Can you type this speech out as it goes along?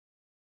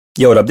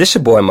Yo, what up? This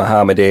your boy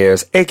Muhammad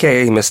Ayers,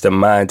 aka Mr.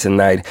 Mind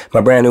Tonight.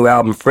 My brand new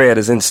album Fred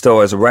is in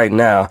stores right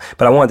now,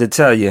 but I wanted to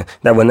tell you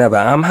that whenever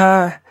I'm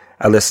high,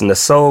 I listen to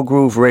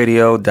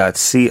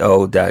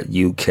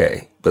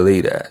soulgrooveradio.co.uk.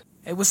 Believe that.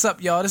 Hey, what's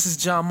up, y'all? This is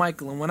John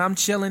Michael, and when I'm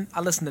chilling,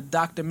 I listen to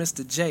Dr.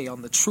 Mr. J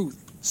on The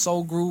Truth,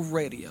 Soul Groove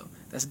Radio.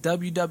 That's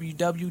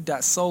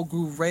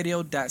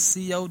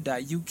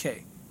www.soulgrooveradio.co.uk.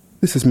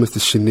 This is Mr.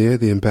 Chenier,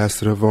 the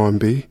ambassador of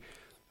R&B.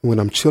 When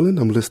I'm chilling,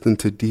 I'm listening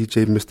to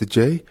DJ Mr.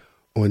 J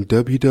on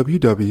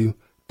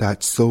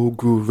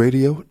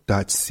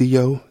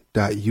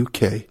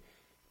www.soulgrooveradio.co.uk.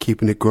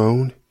 Keeping it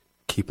grown,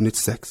 keeping it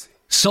sexy.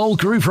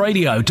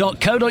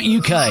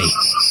 soulgrooveradio.co.uk.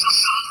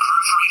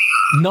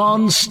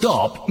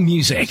 Non-stop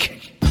music.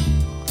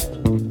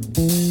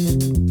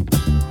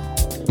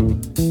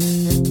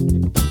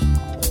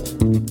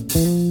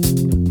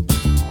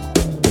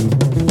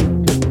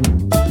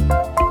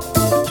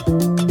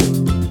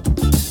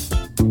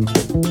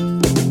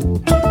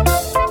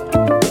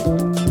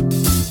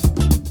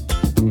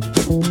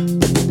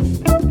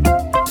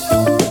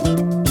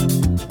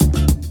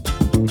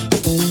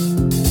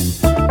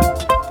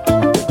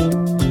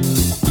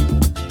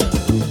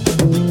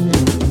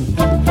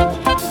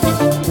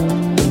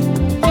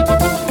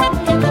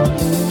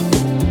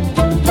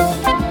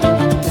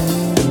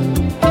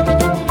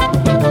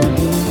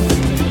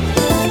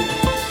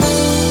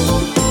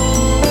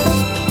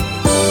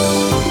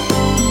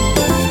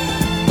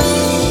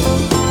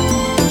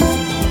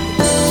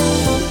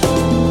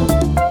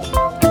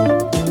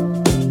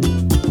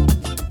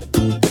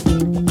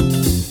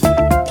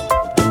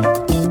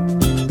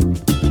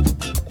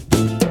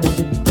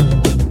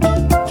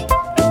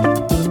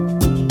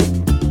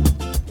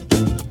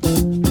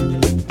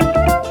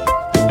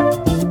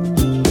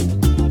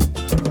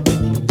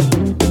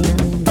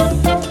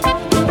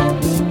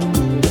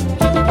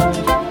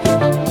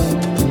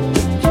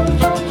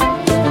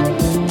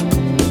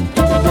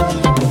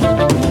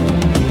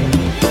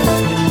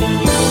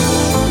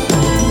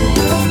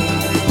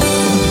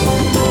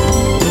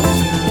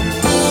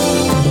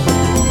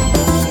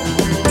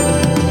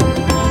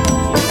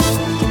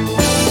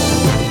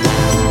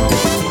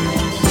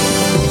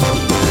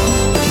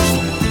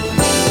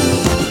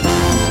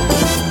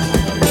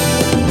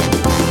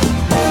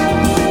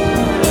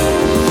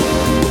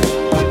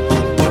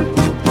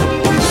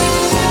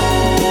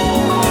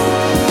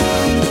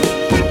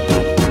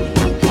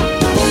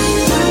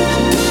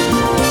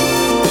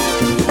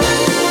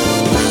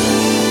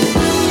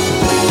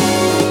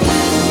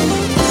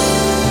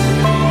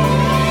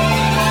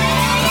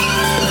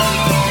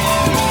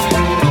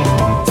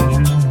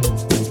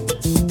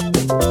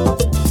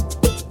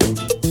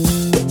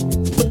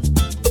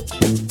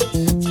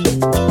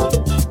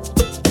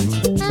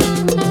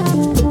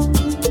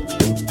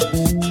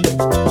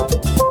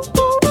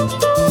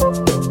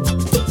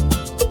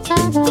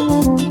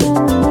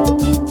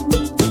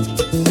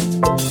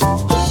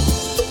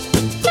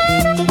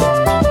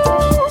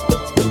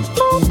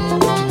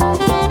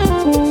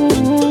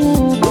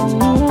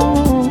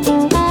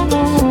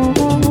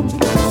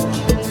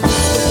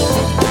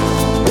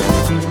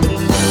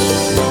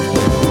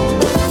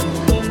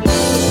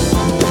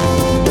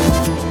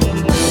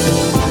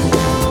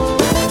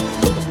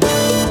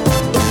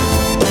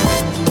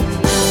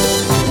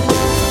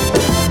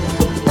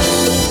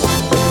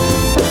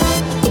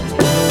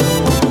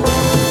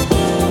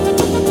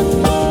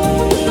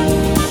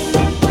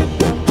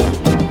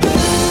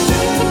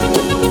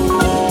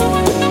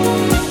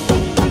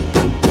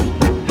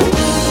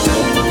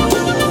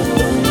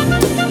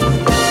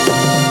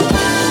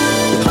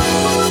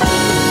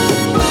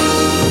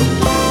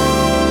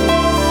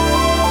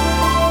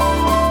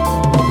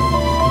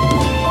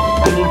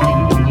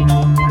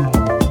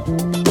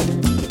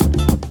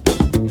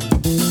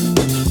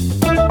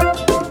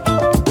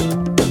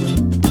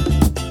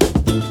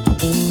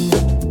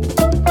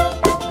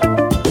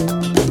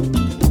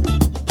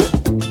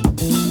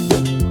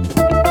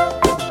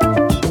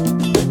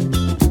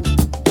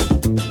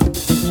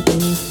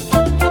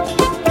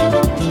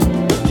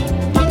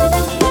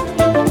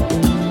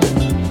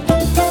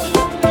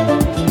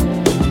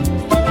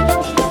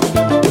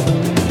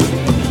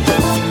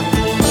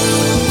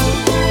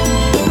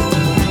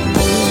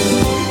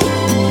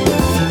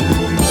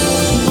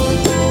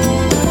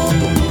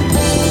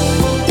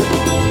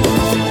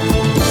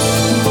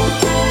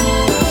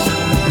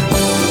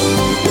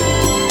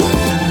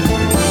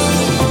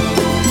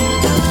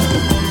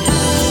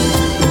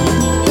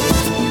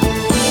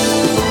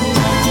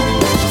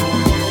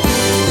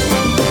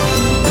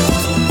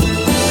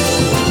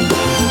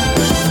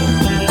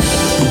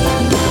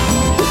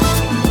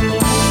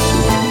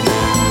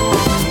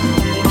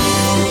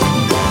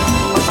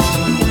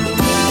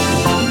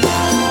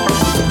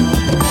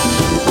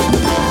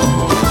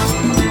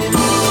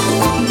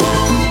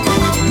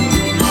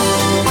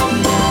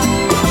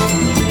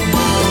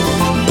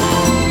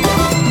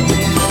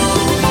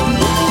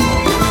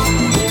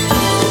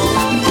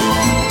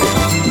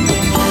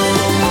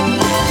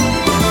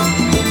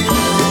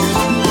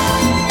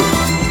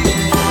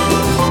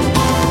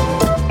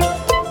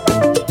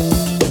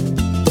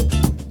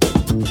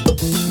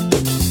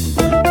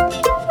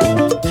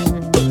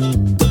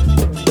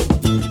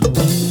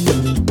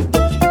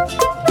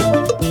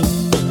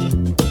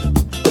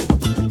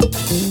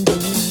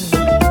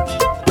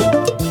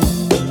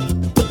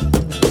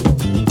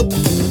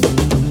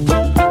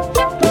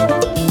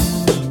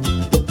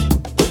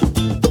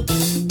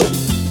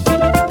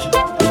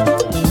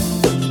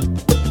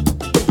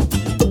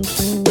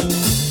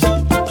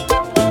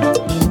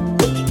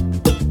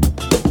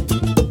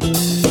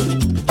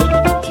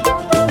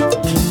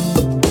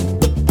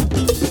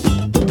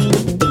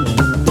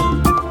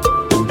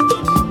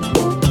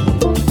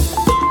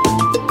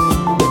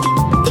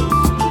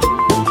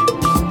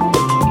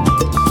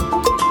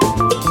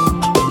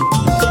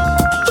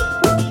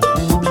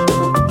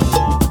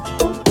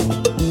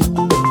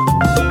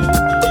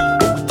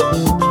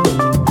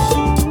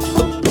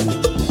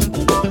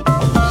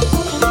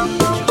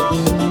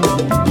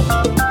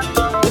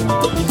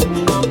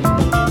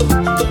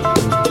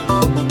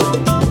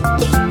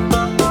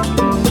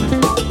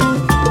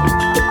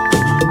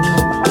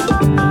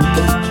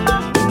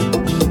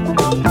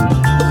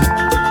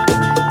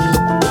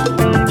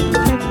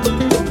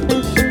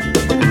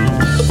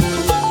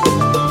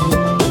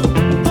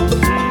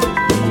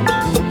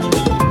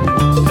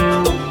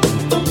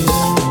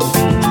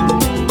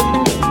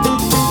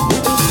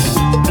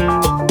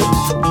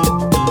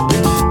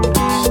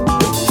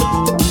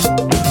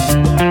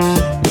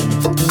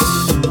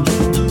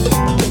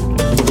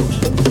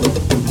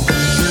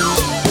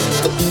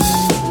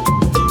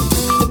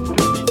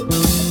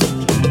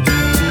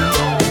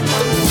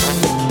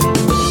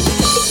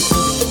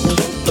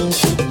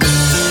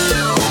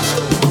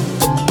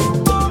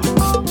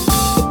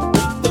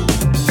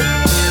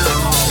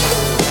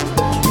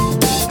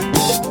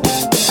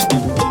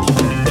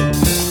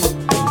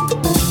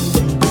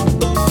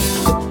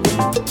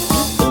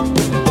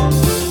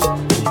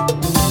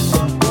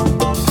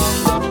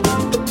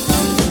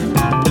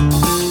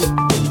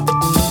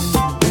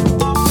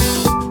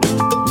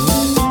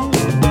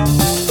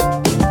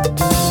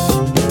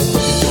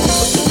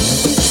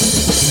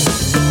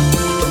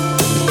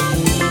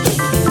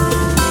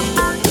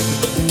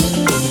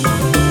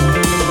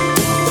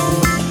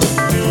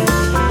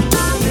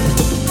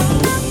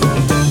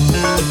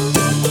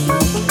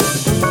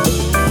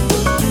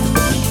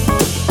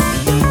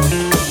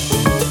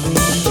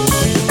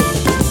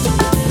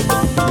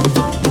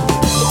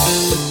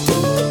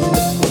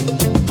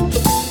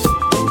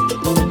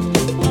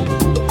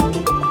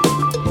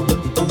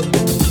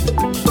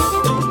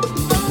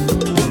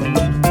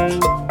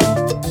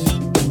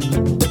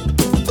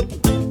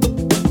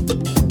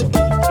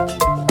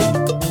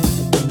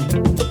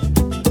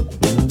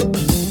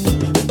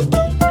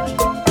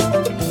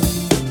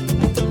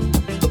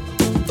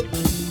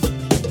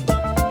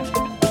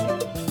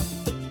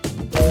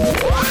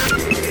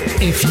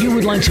 If you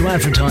would like to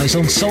advertise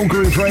on Soul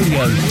Groove Radio,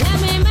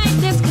 Let me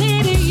make this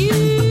clear to you.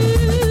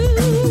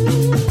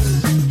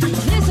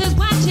 This is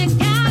what you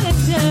gotta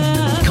do.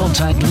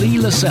 contact Lee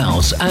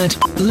Lascelles at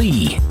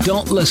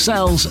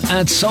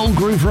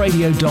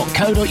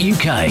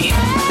lee.lascelles@soulgrooveradio.co.uk.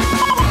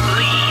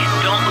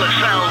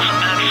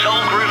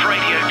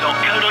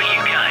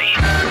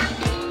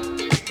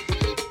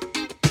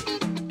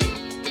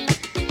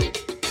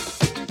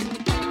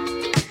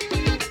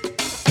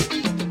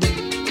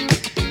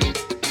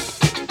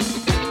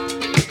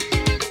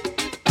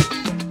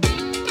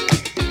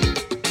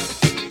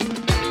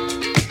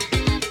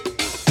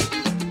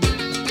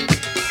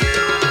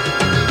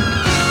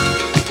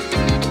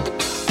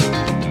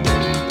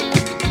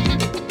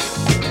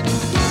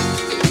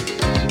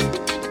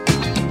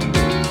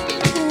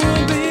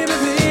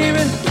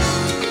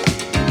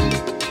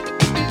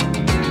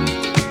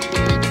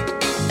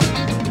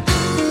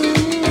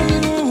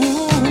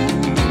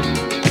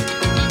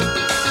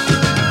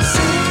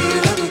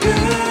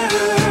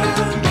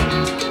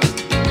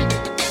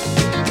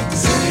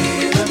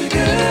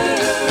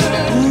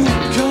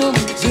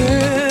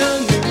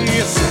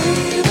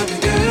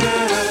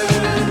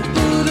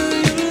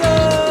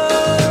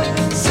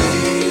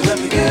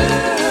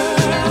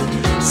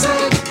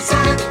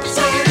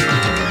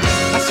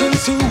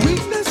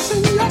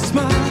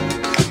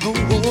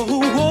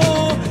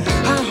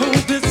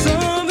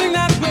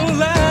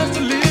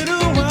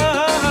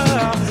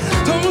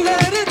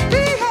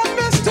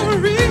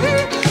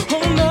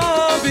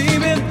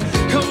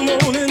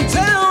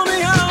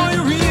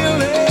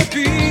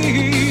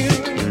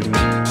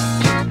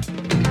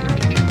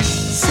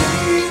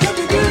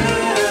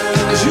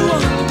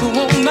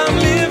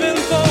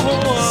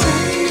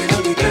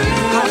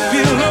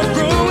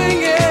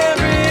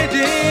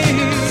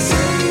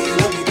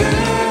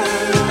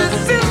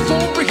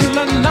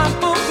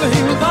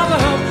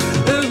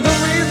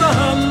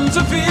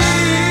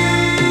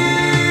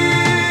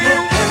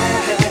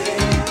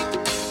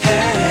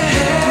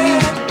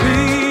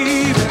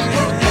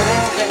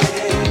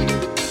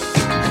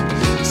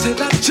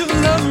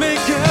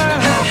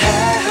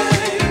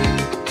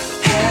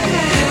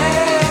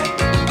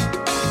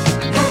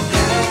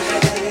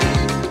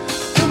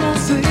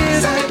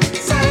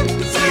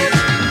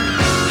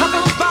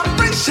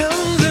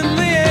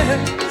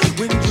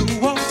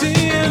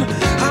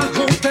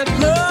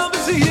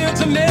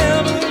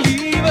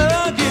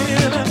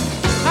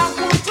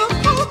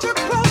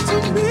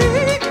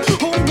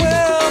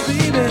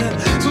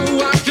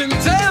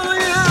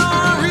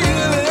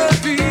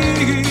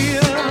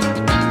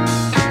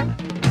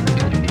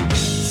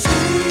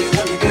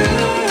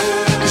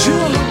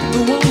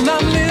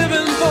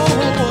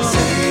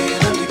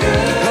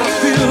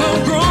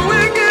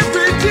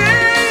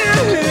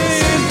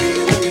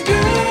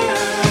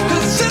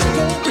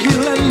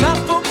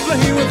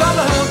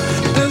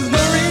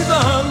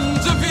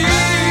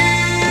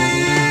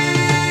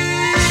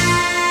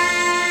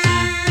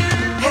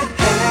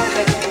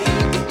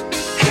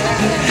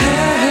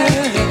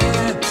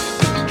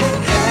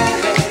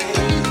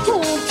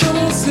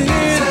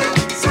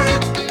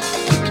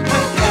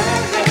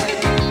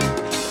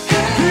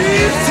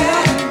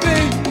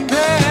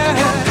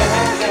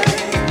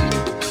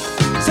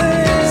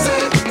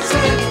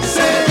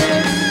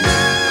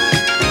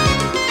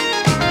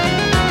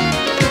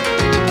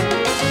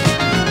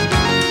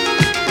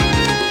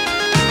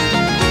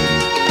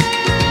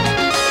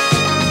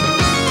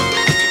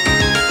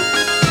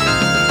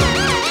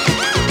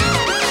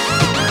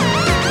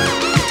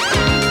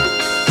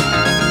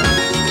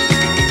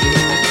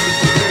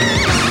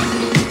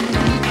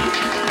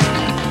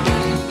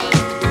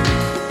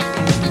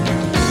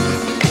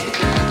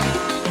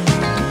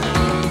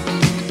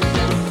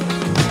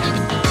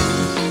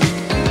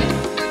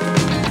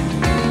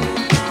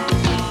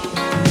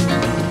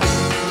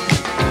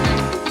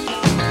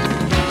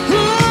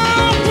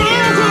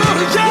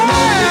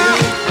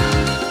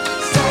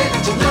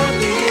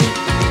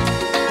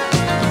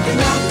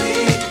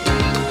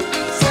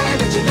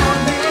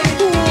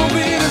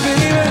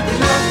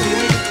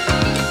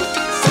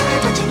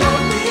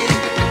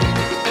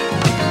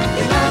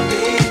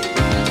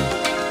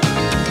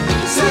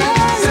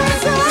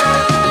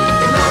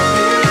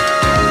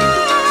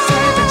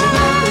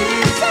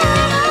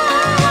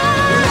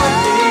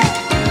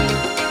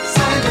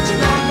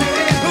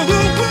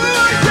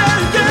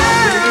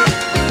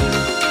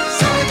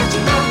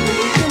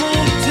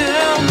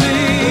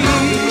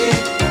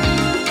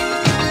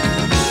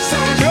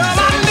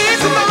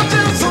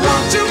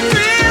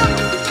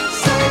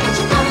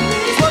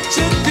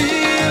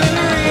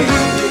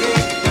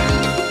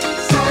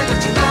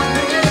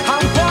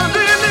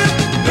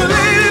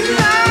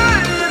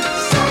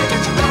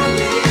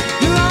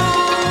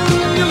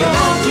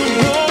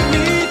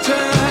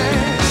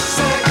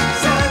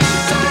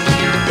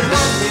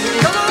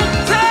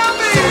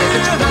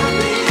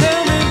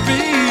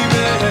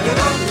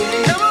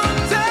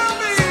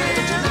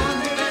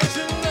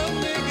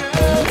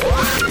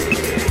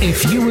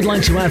 If you would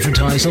like to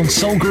advertise on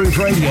Soul Groove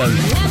Radio,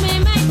 Let me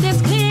make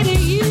this clear to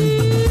you.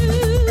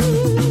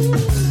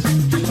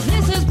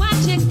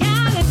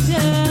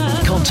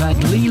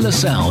 Lee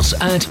Lascelles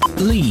at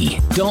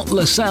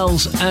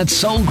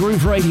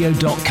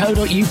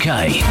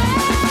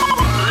lee.lascelles@soulgrooveradio.co.uk.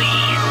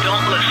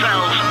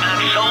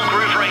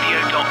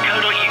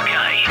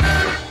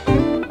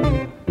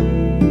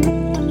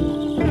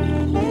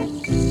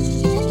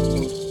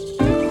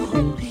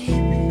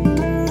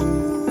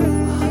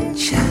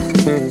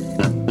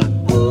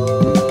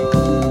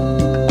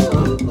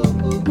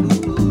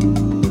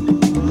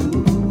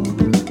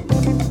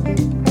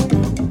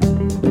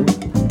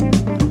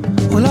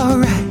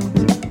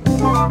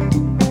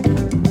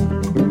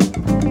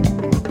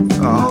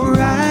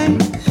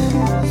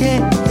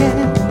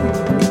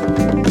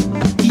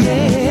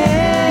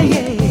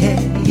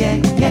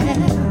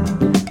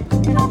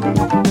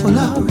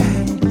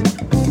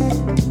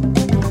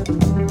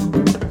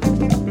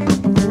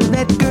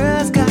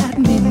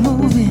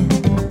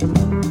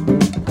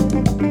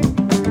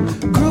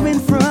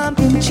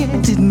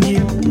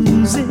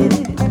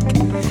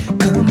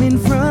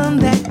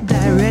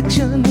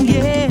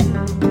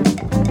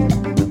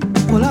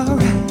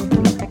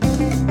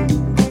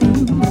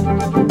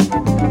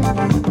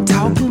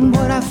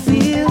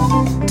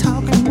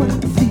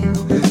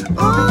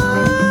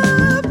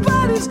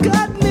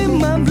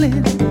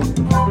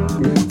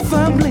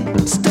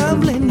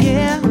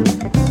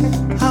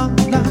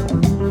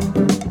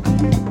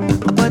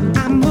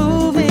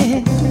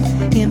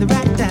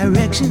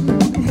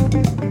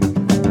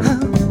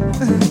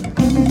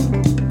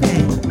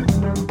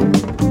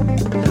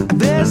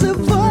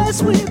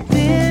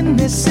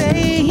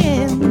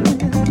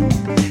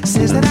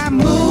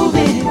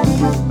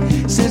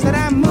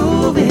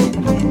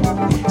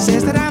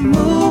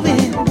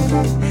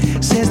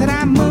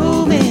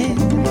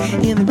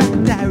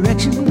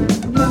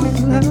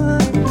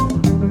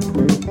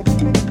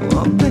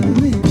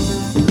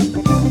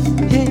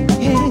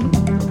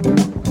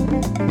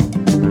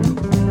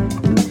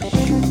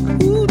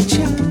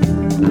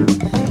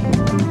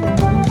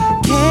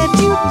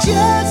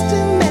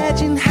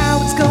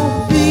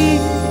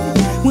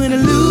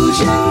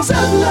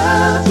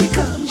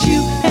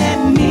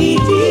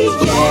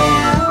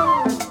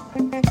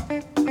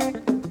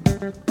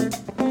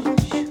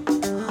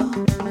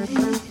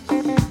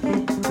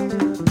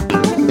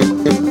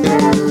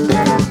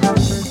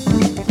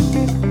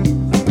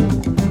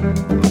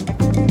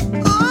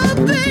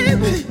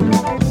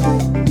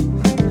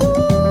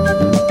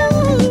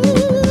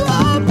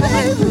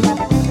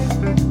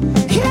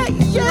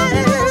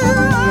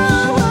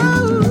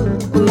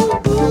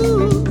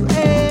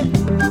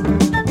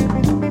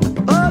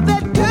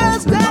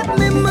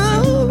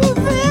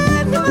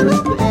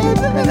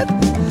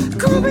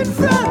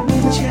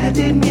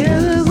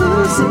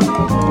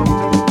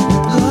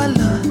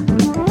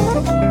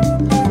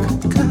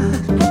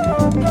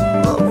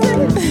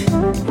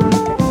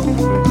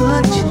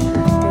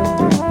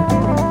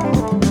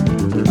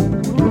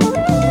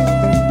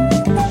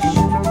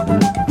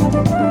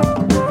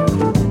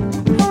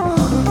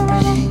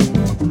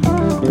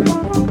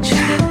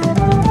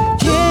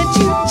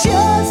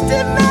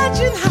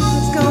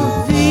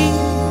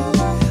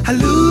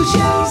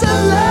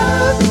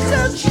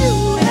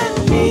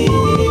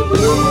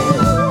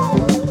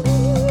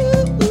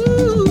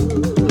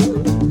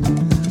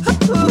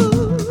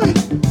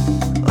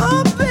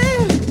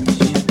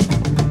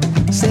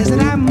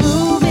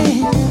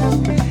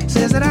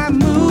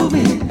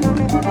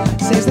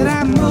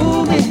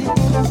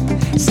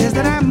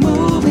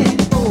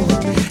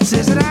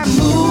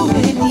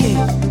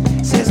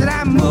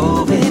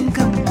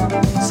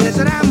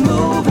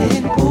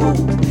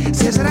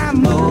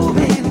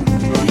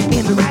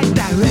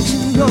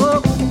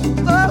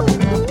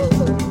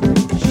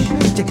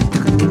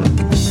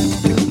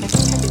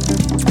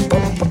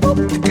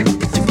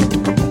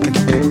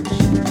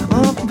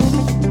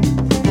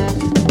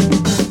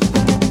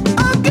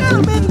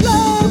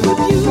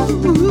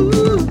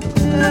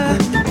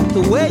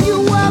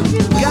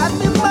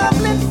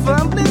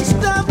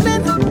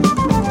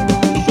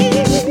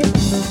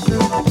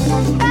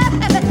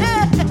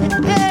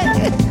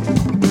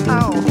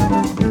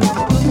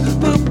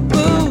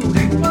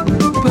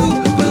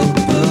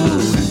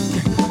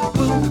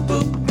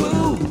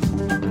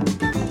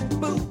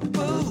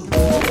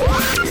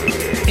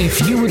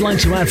 If you would like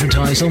to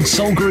advertise on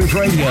Soul Groove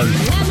Radio,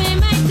 Let me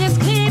make this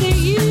clear to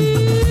you.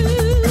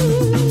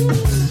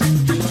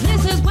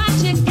 This is what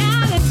you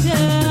gotta do.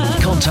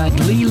 contact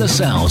Lee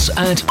Lascelles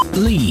at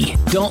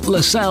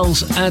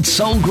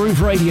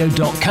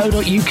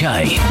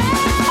lee.lascelles@soulgrooveradio.co.uk.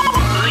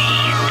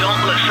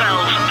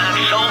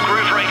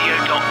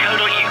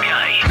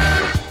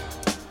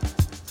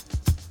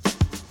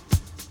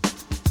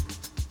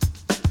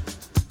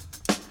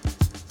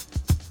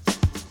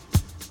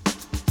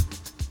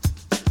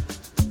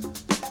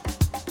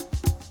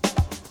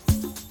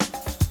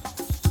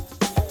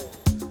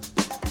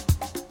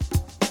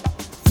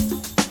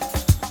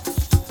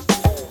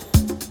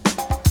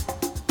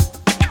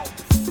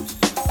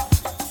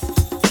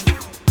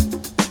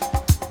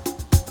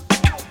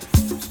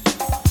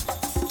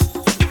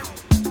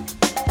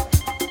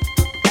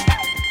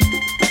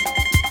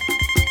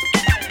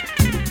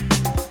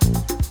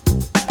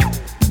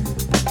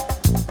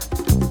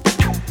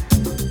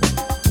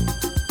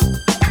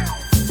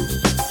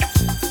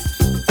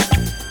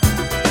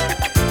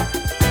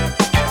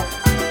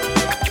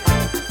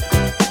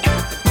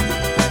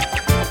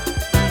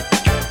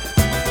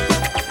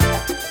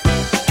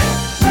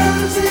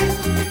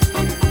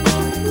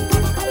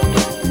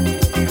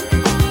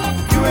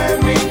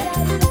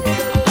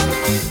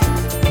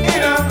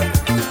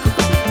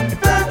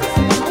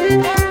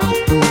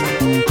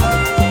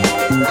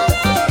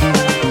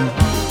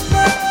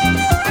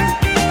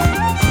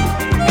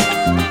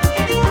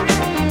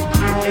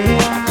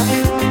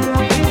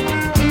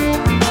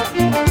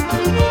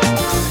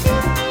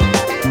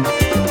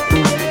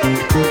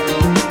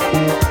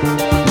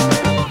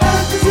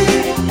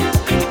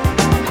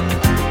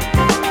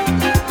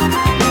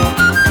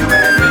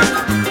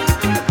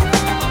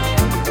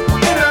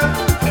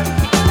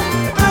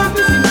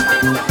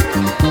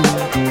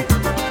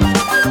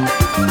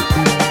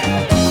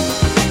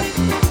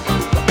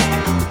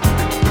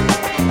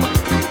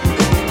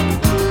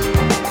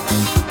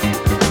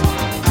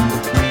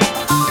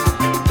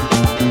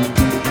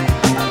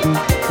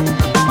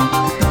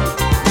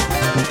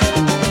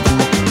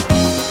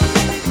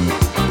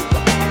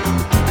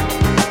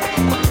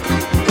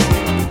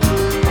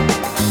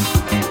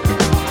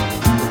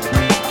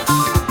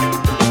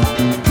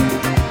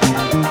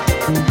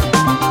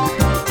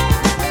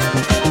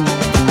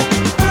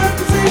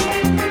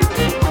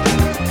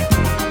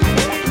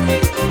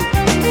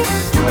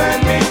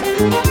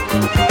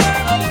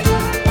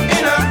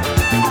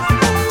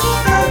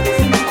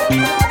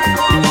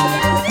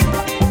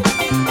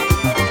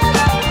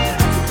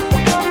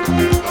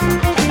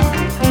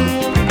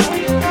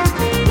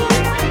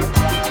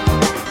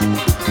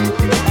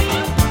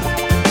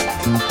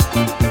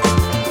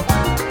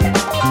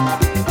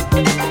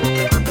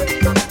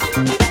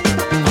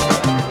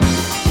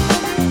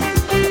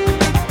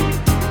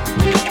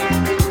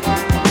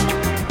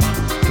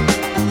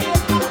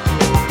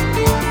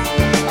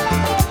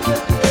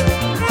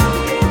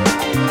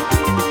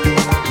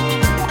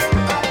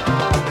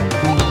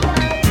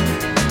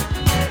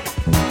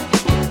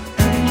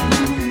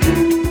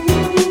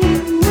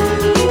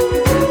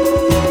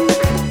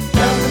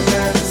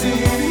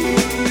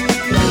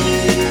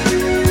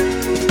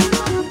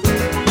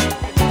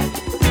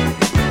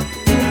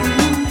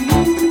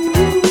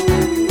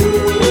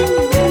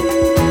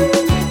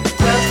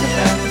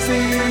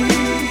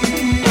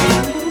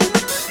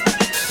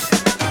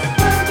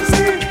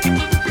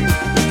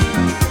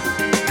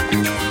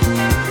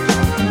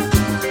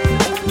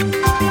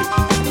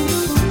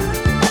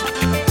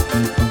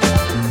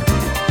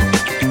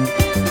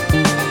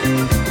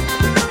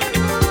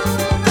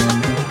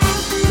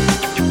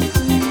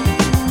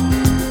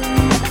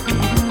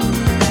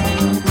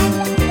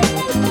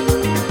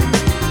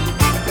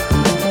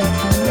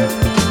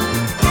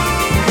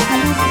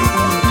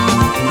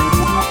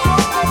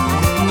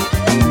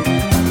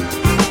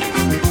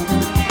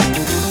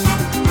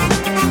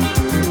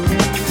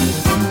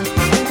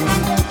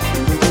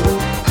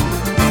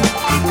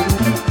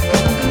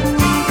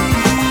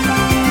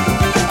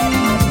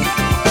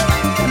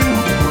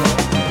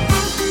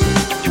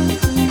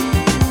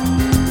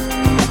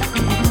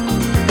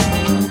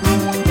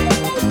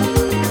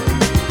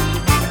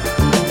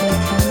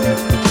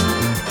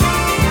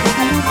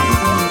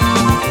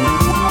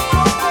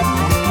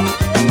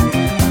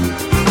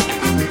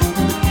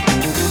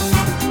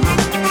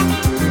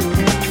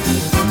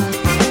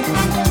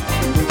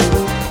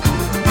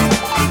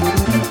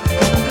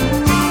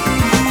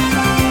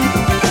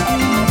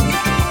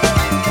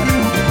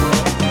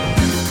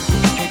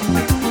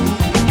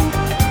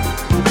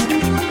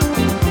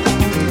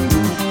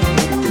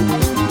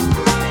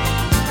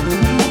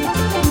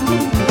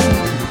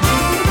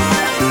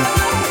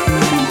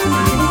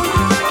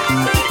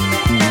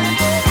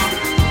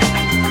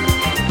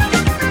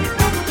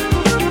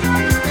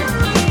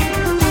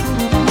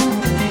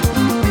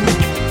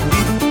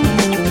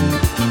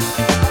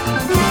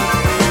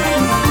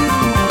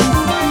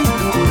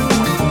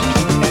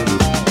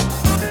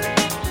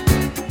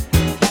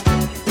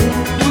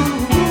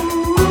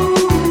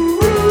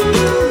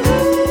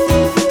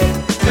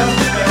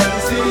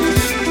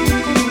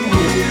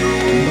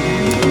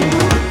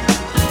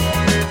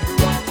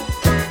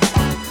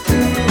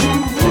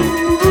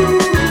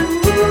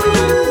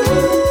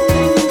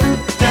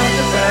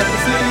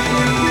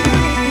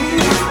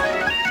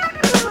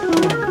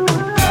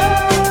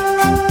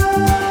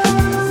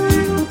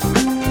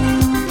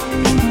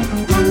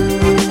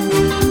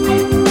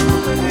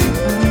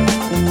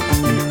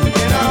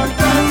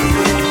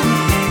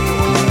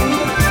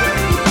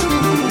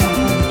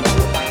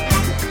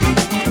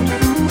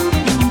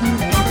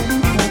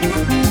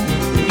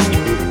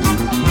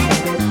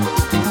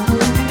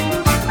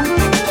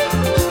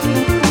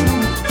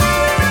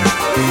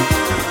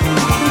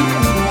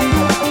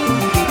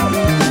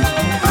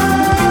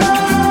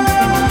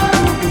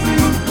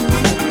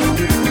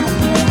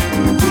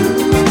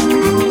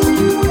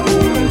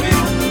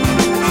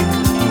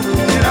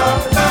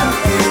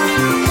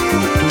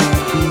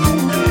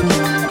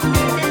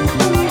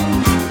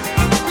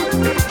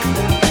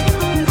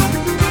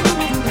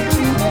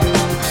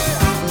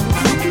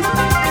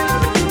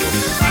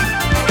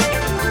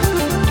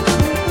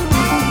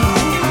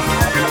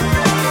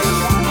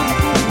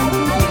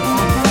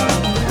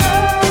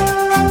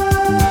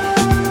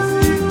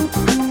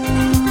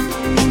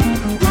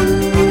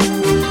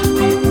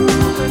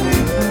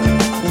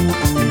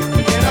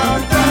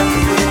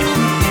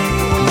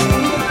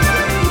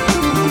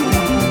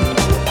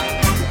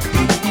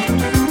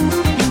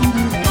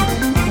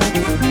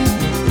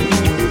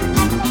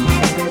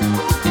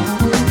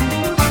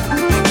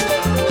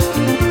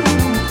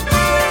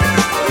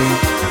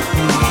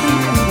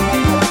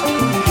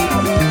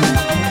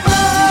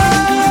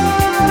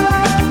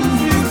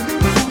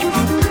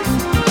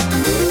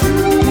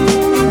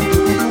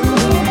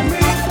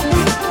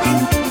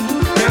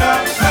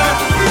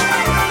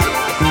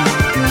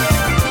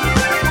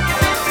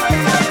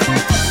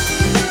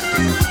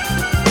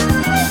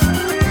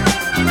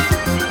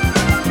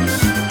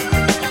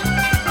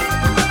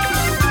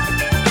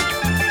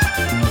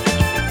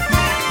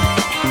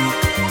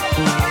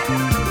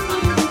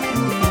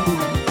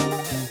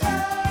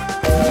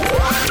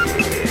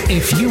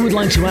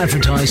 like to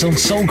advertise on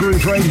Soul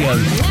Groove Radio,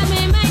 Let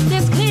me make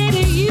this clear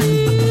to you.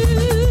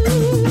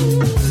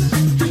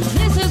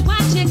 This is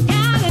what you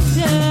gotta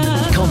do.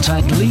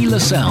 contact Lee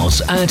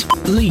Lascelles at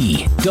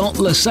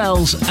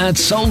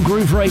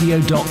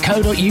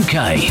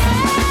lee.lascelles@soulgrooveradio.co.uk.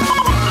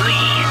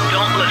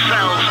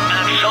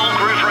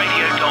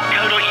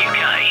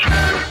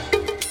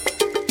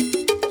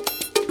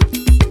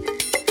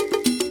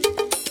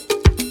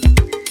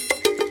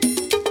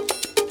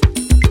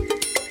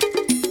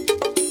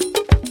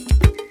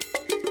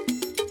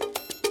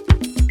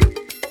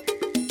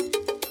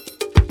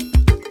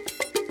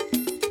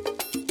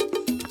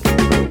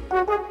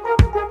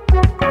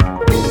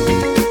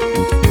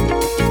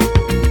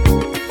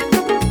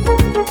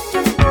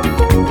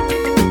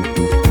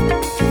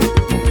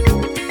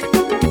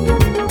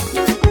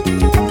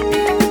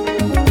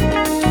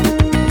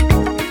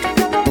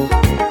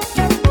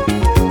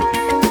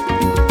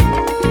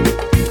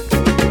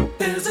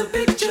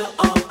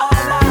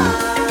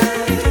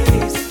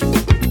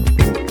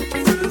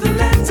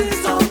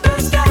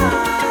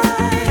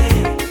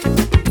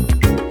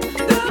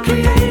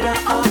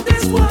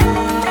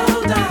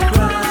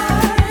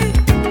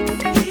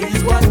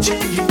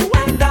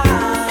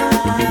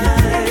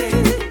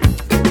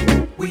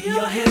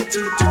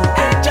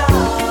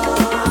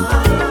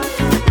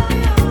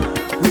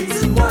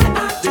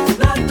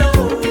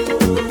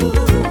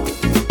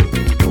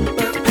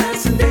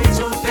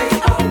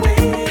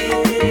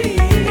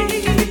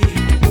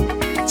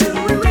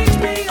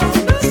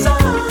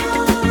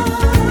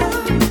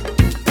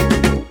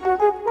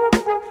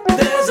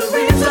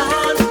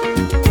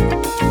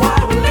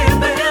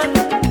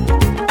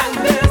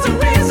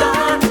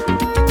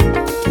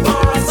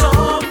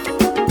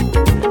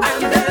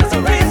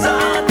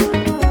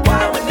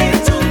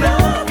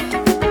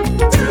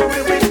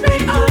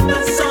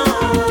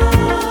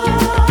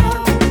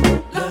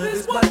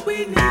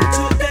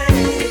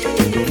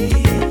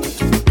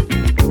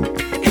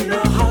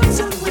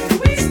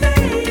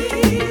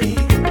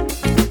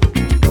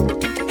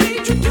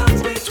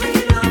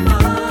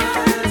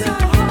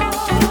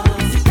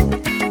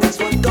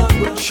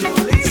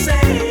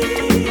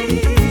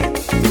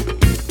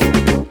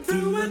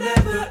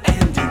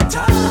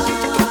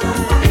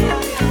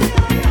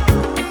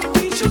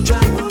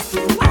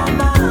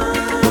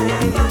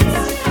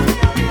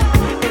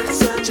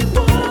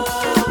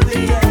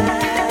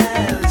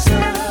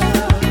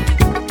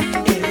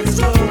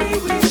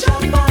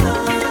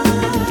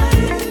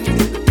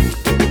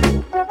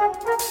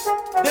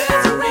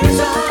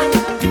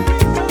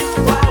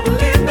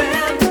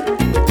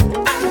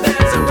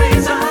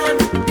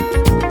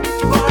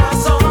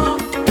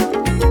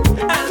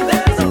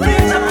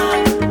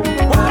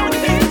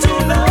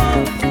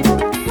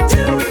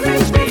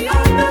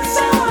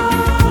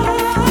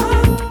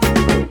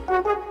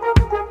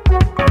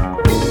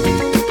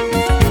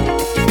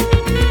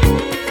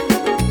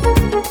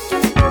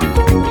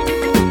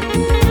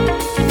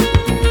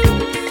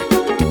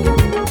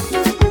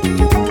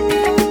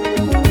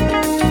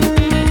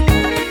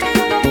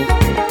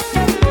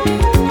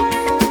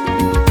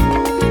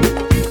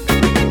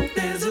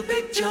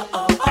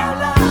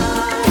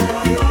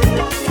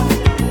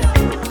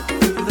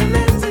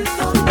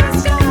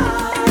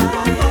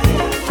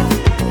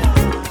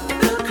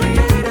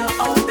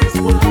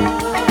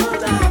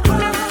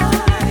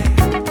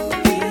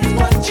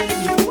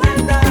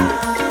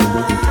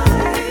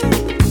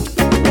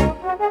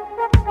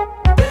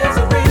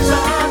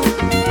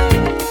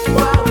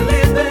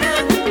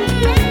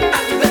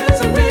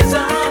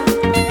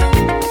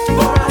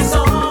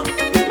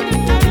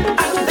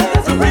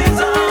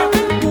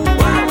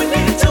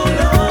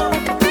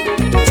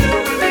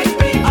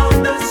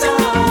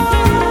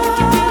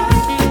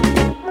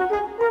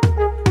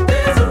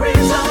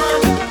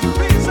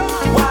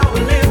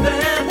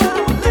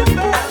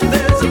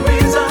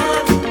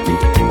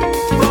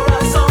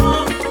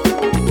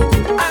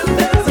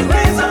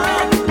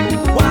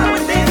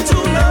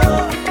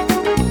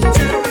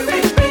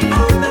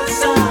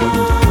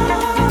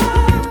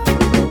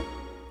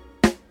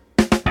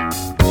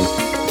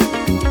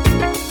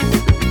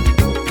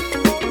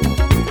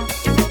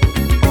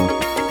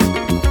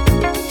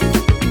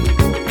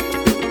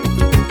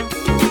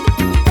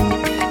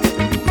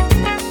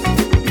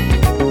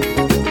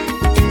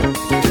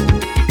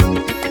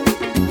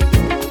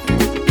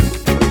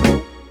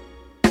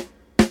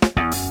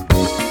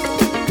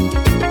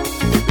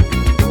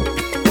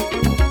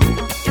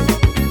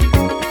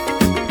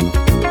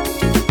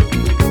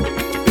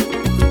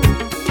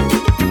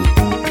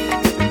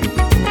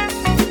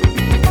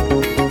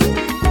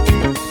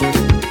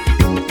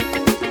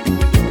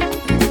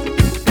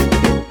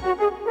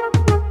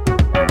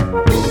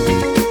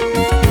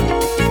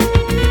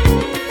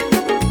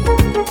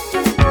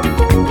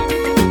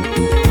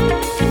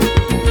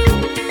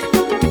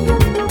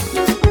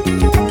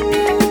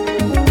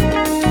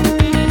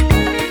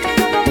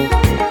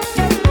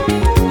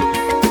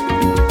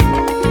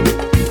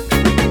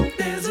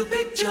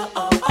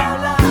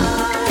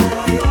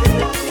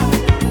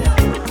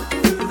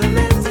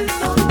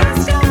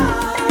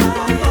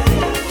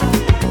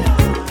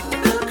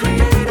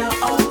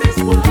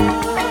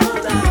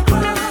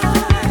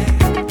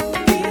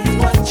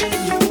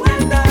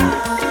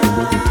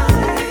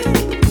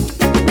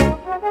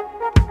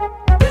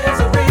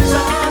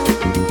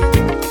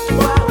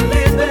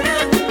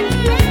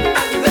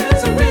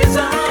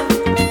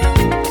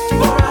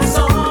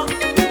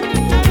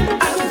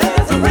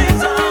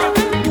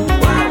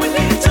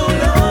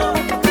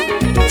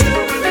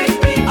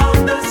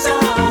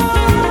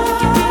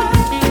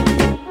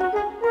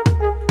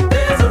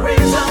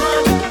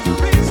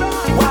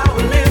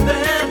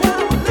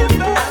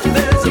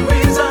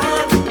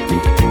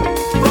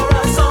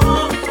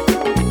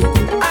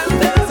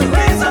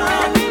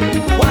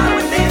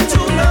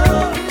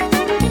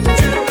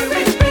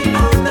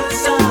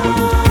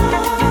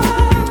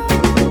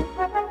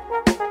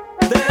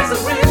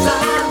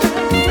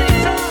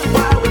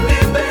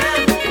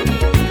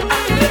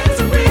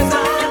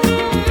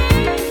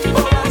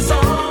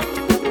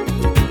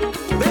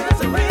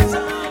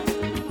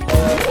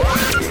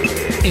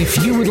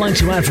 like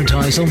to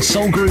advertise on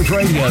Soul Groove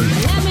Radio?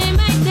 Let me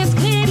make this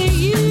clear to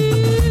you.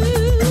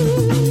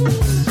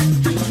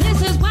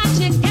 This is what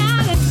you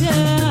gotta do.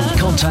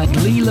 Contact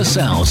Lee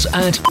Lascelles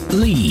at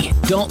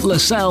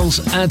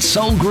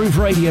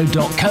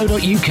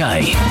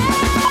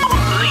lee.lascelles@soulgrooveradio.co.uk.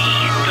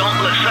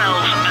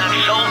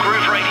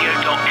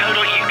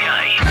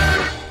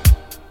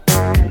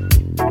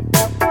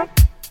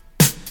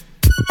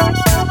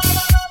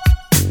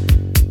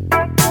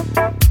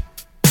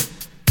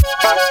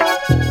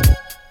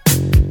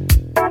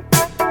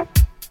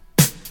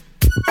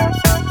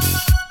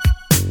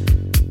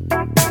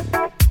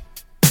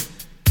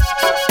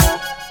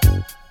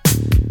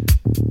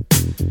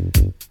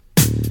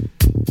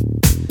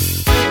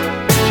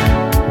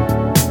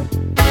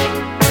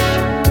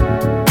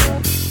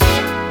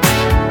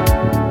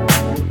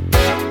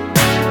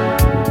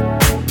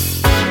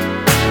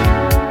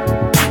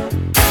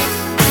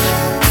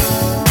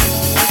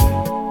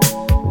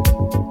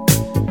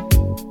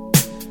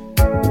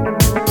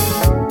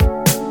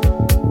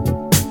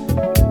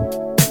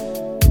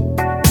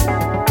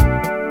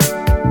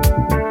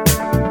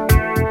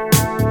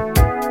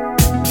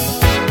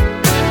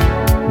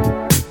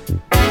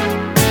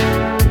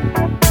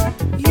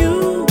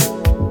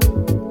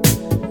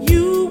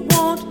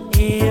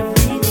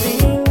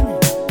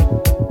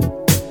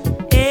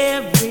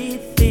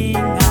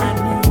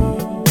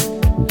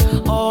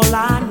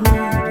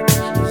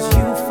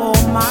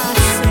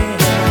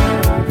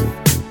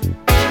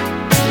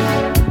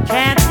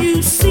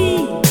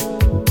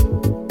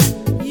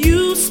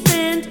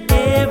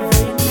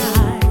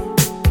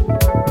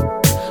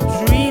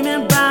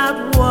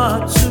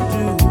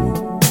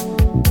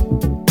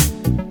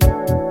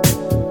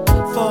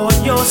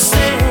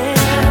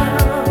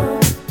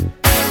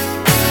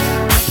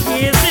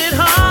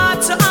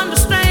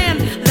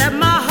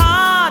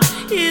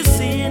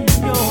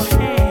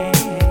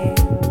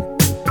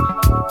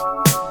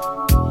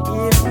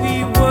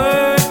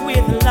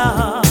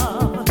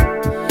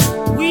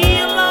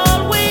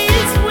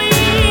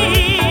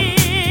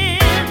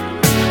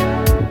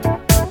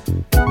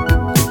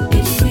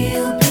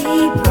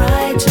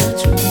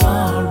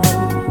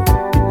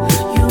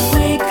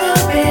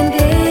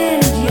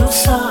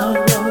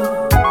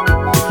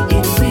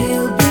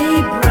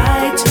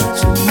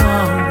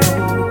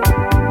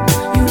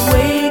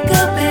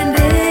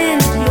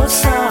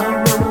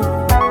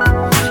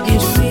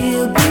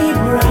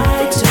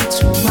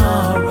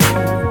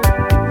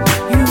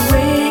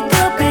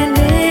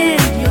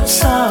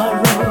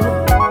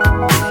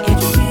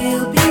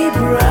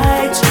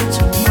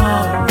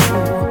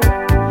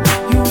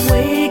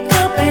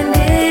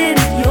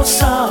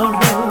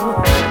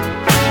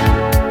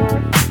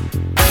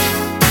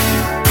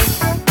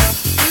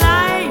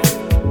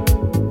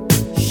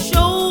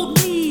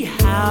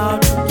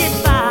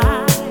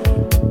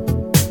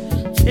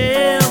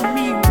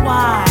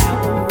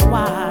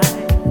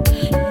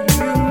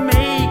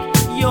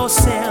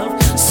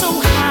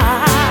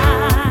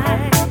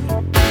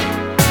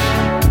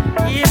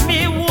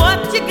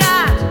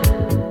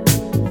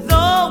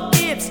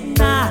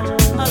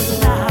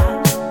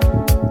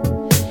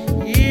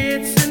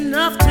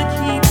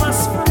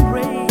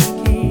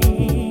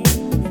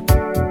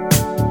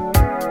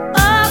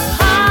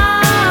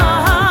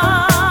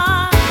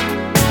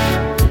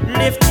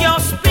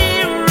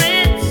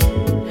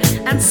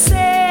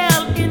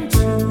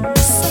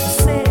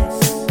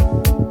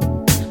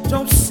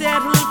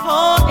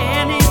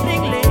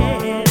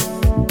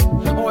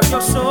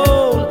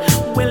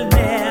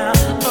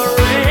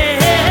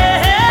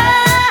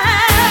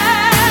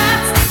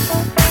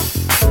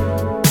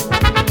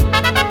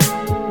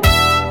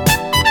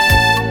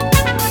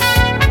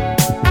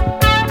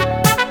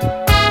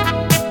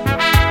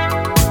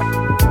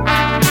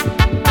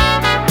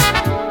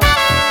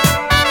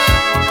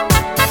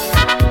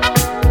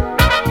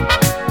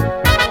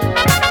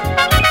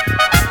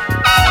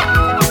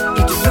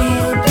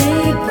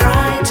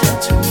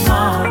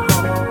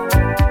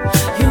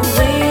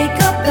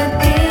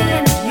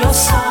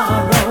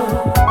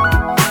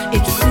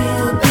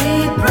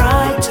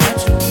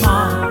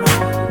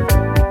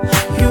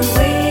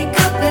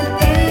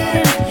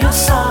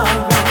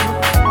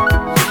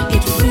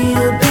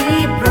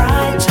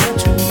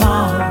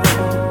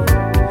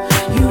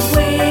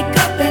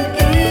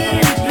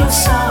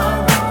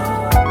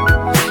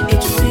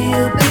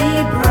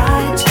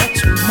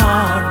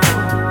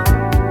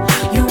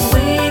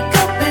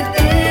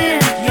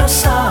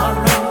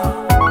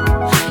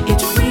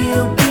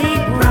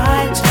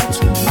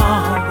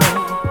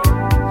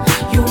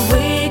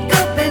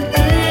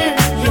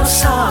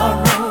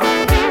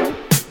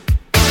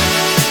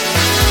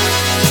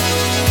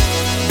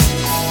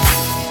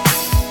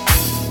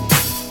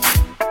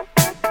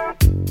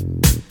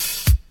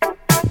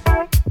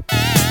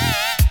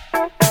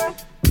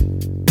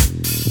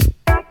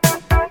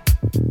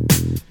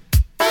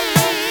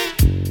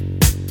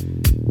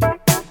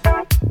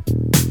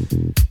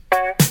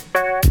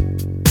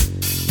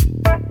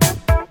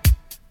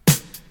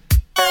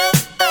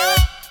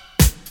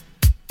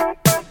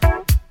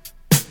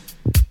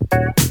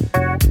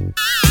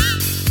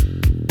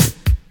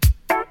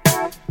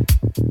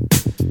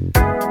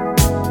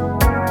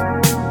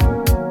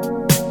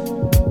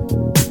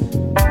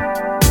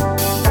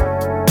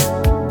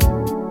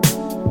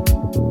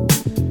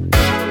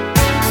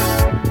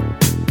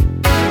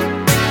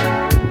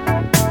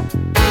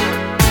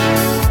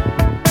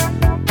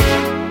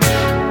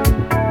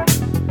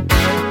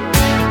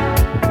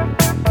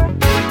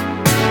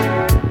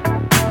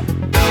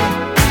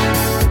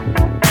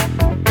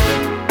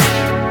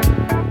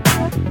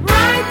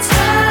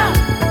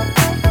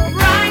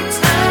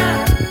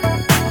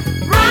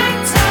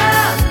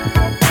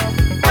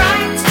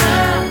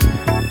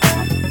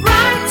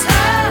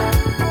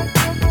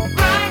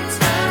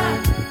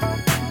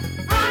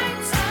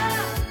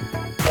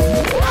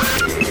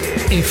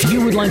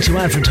 would like to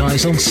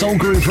advertise on Soul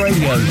Groove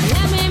Radio,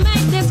 Let me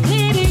make this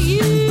clear to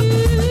you.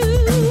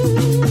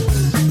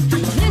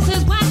 This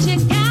is what you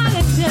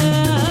gotta do.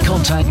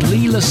 contact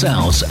Lee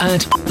Lascelles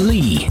at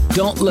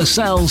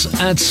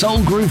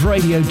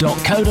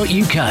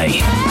lee.lascelles@soulgrooveradio.co.uk.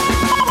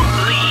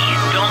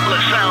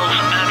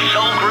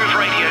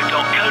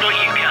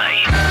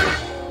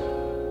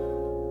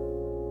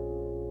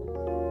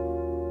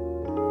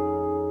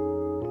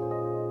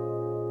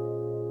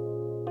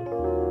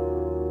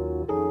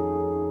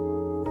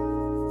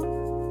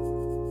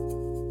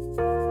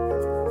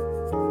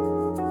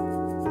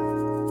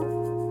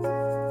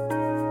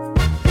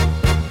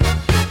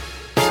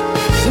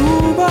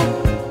 Zuba,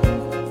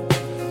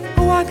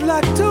 oh, I'd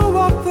like to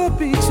walk the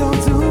beach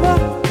on Zuba,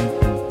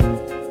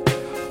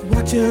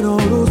 watching all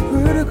those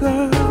pretty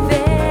girls.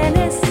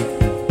 Venice,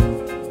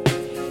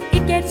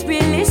 it gets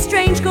really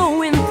strange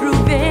going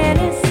through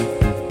Venice.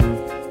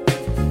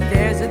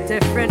 There's a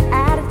different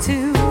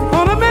attitude.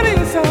 On a many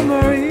a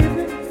summer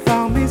evening,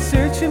 found me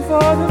searching for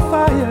the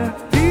fire.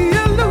 The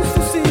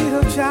elusive seed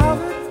of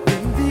childhood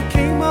then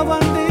became my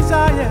one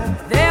desire.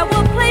 There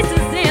were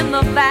places in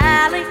the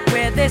valley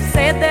where they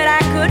said that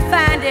I could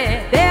find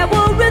it. There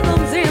were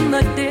rhythms in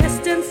the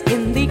distance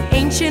in the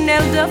ancient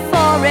elder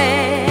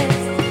forest.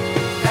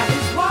 That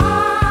is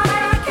why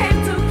I came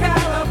to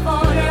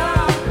California.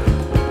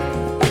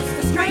 It's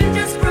the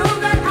strangest groove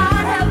that I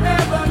have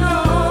ever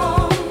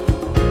known.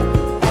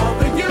 All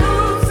the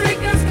youth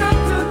seekers come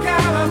to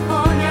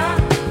California,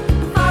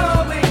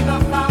 following the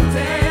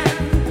fountain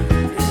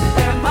in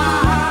their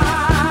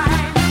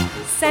mind.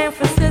 San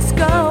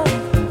Francisco,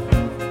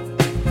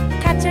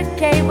 catch a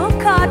cable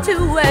car to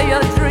where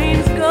your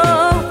dreams go.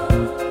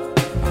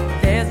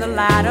 There's a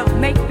lot of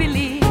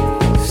make-believe.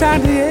 San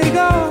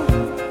Diego,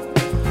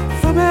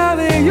 from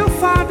LA you'll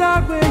find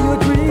out where your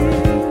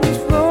dreams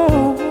flow.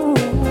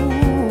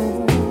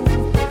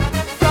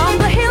 From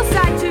the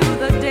hillside to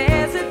the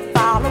desert,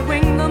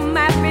 following the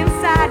map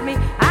inside me,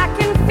 I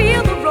can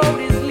feel the road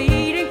is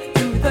leading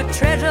to the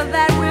treasure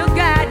that will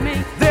guide me.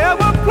 There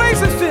were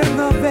places in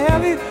the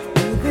valley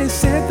where they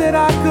said that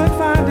I could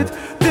find it.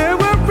 There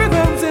were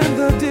rhythms in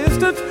the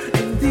distance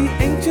in the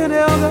ancient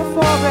elder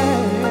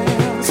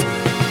forest.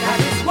 That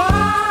is why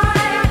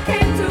I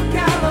came to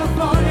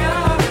California.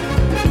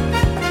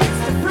 It's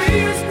the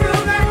freest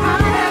groove that I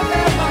have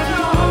ever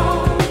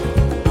known.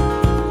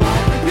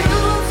 All the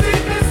youth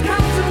seekers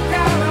come to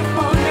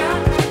California,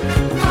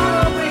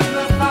 following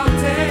the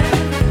fountain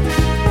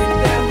in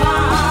their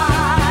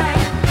mind,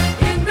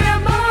 in their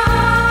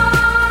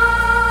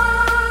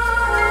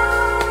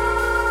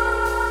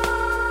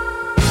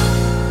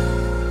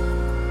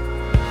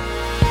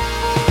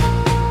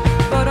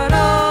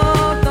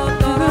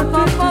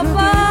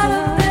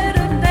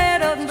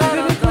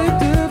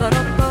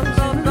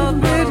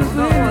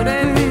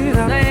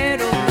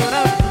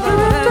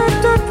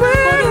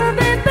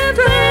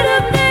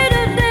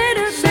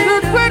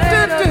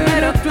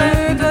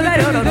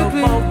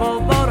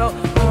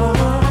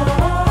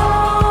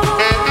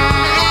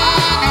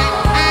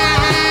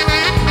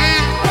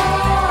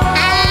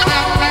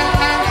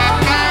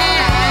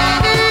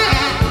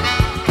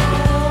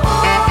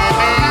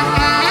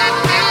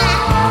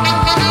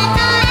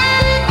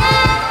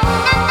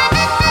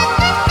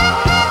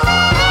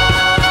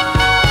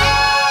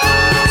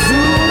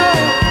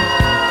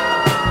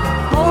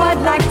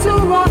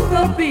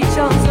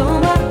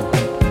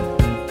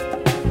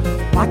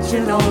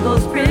Watching all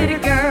those pretty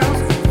girls.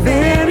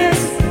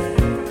 Venice,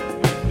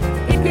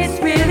 it gets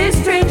really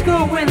strange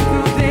going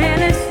through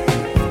Venice.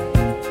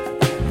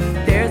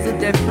 There's a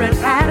different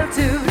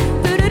attitude.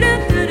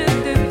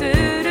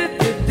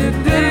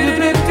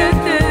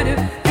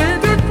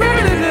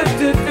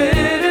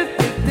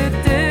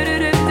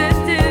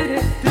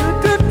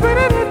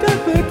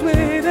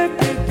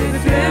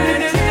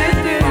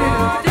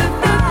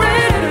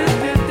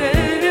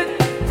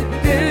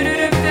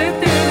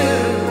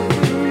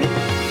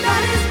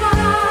 That is why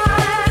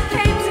I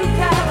came to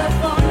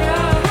California.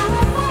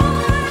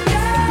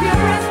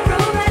 Purest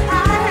groove that I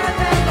have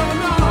ever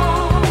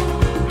known.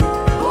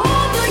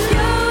 All the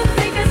youth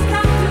seekers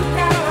come to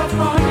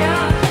California,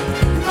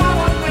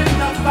 following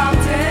the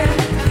fountain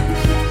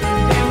in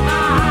their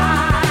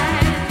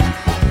mind.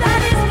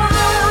 That is why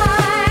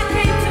I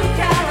came to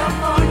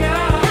California.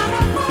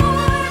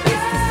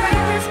 It's the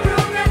strangest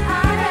groove that I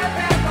have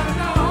ever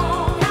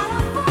known.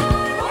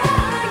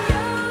 All the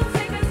youth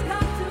seekers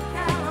come to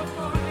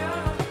California.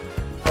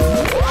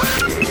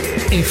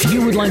 If you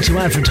would like to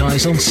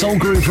advertise on Soul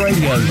Groove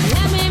Radio,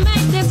 Let me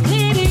make this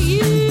clear to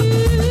you.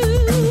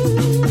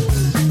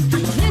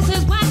 This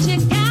is what you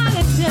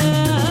gotta do.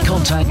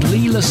 contact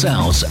Lee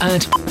Lascelles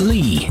at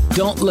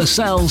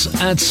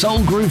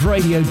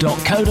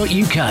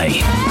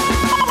lee.lascelles@soulgrooveradio.co.uk.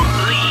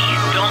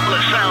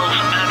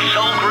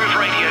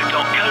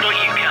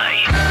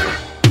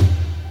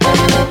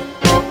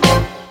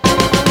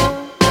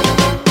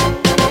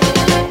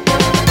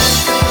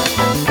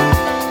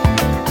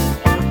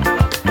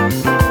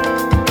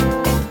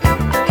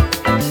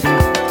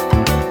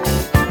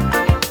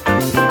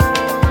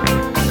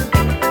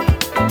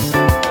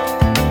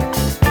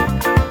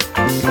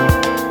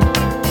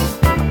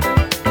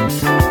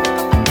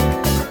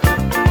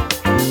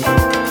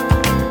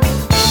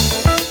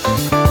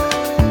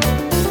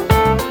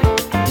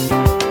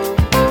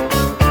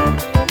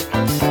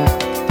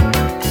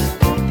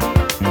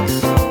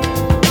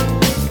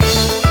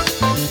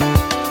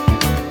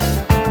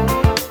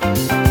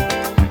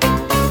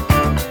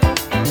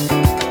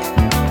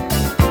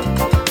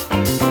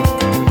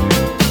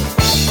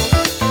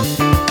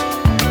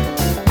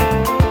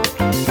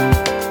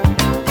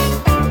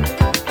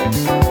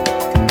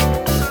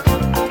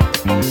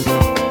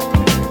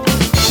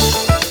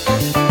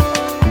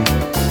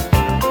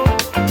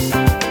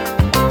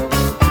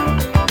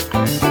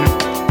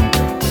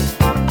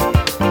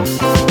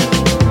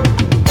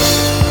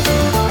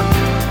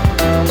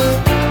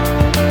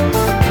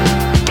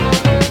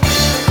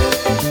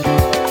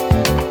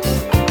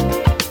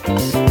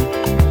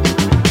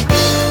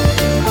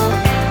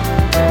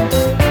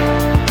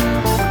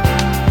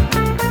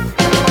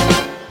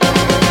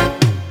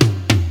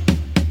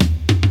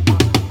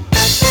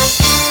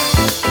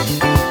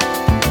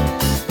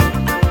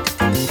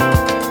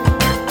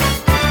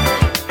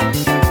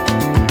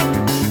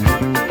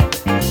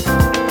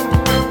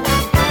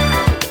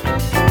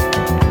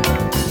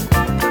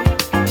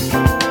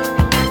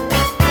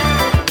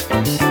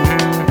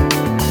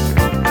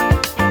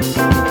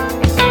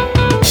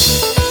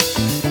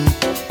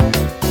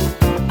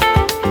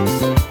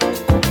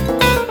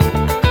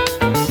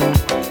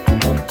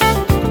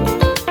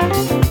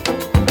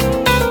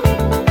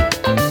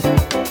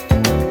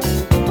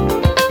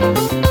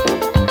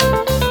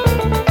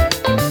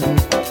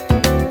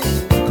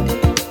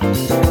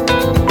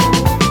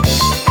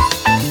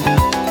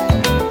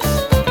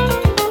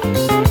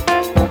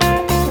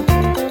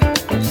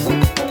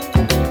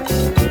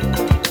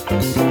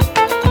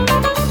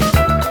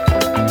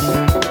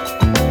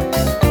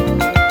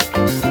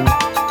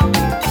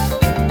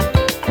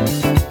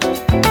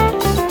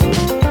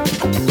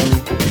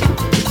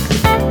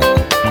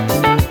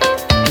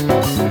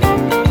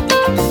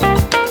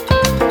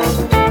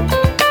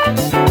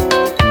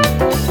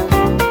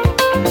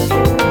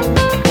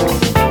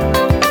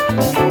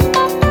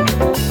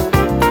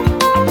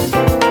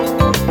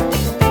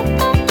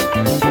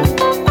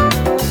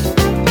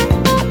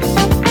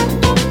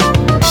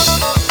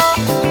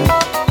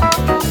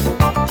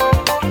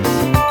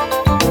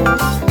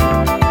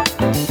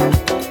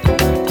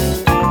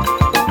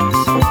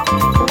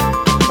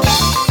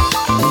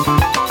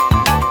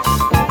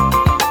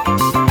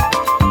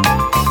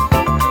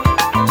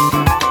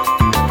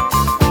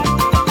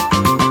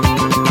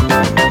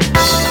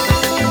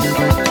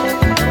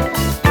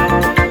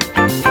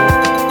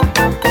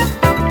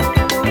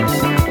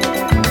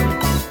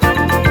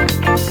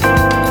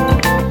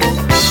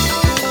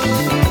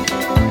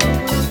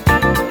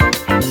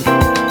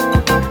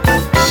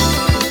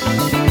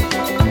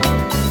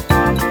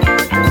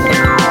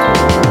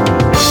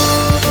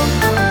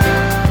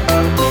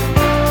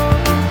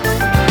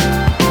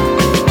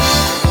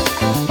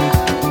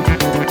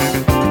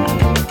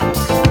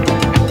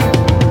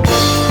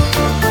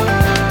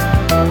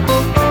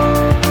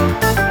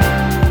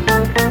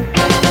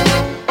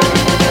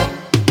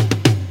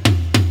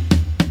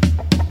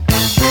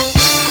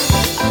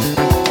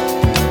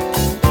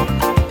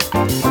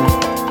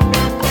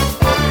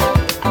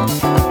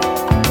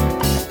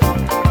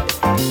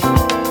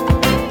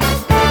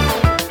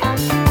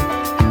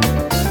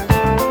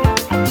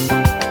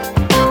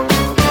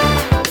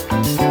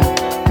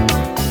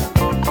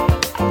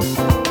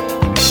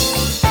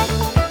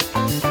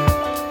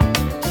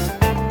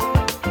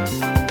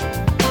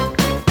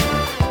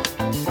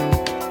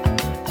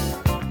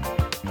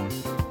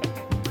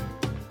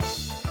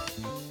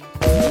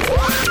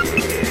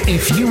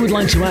 If you would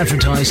like to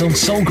advertise on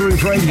Soul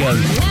Groove Radio,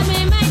 Let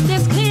me make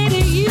this clear to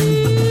you.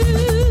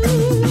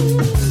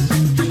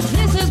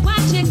 This is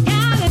what you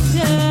gotta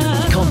do.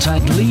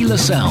 contact Lee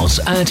Lascelles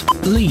at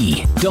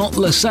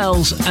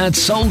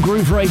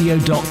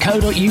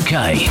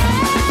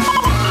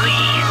lee.lascelles@soulgrooveradio.co.uk.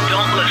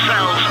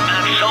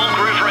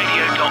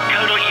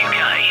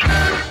 lee.lascelles@soulgrooveradio.co.uk.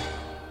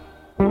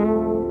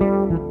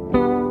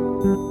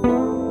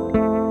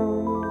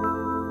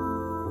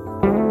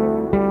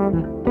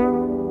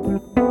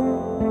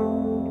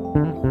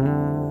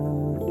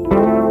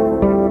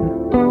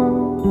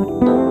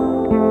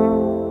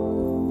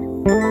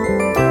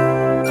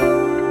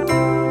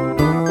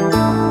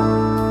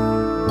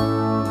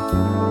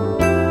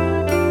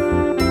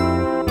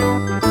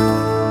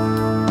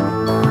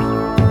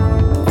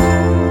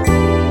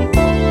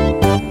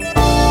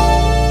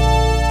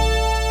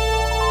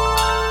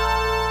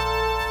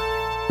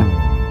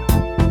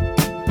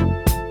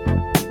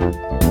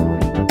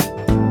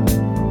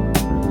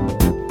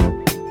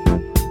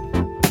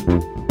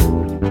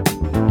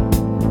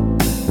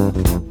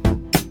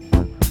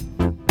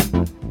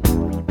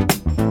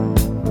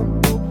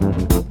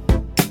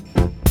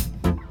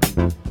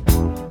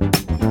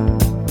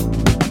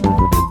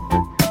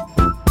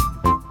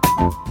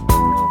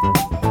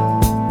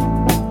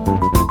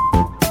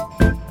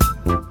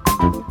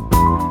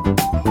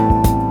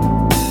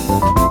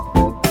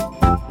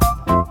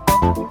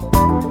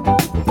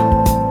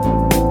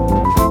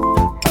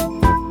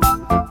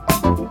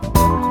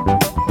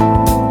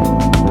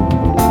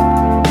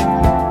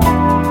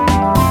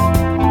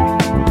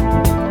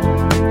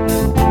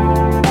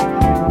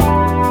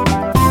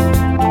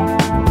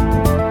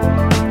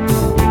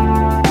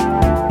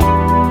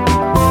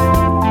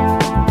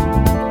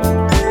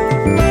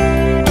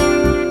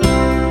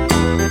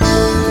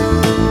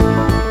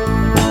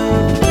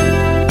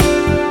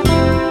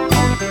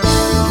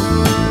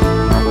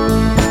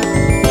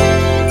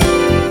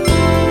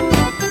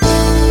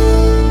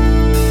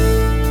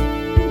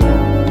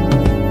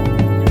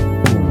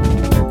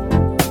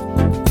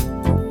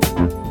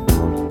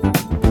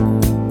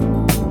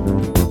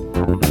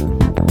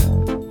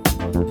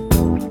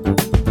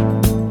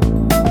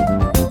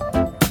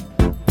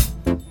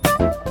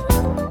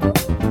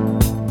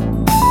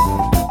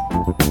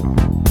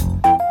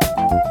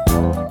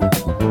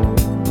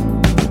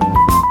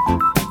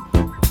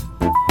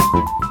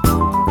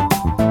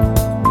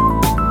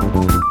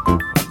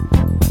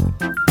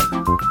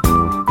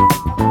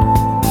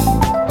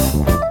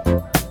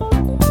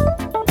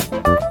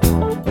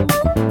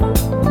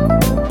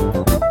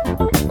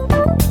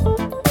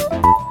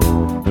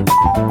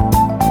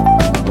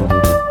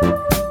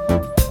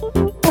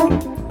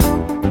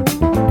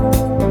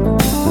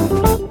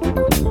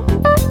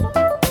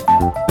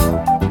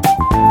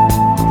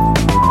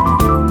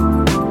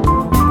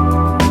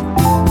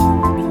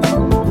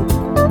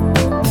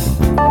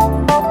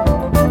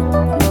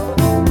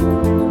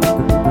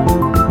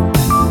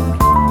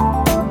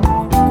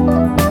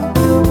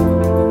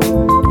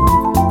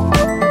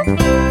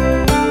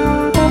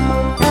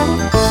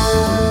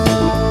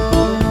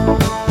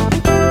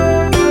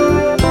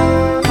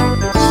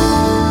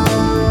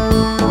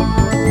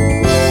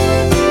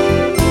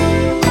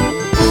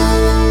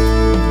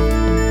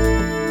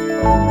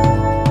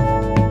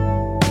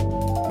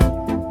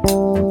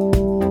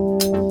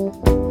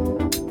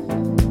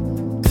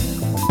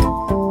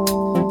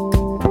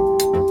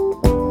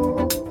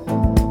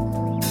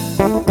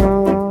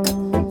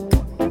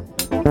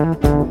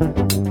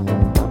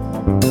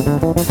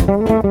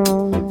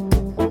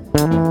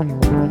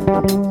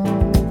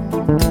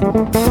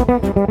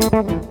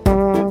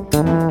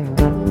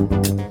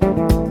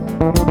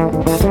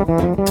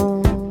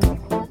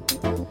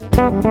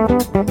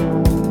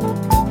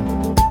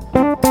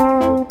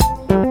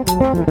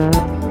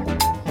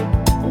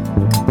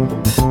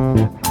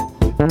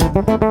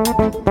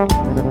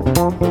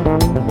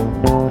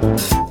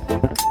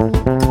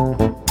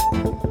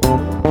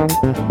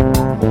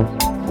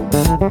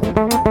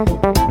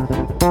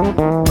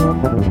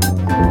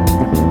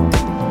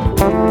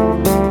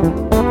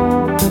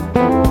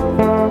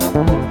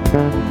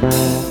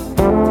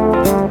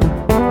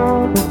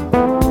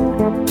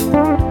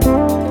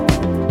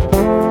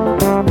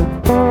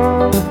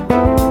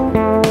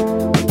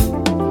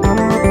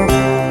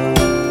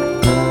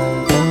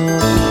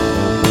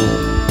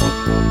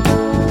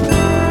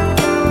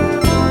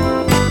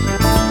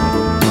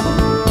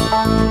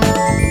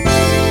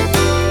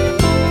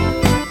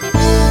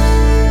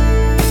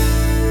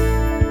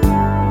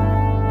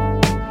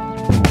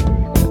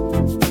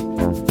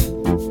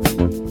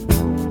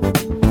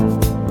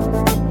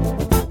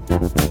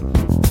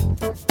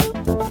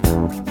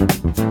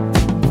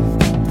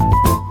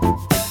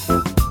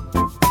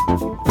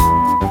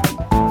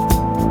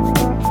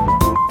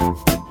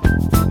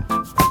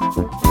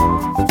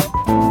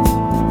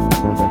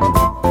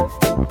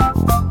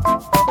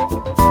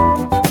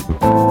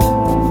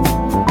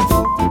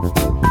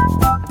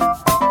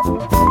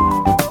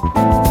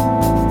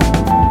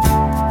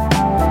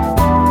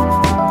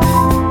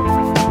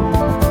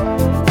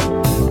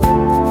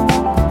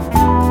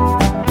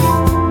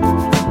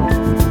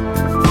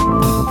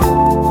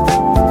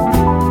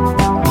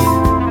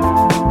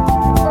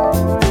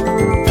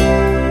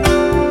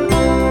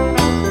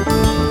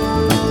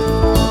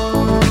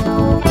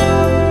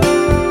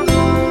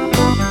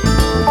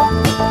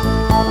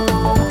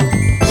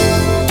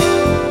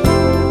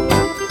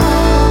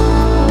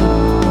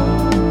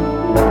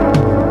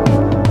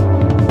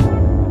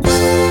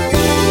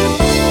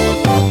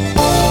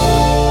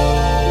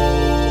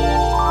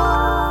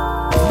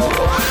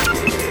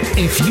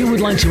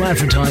 would like to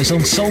advertise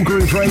on Soul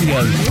Groove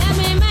Radio, Let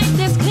me make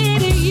this clear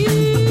to you.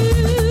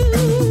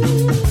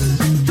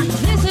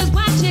 This is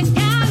what you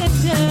gotta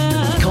do.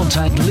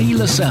 contact Lee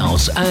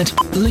Lascelles at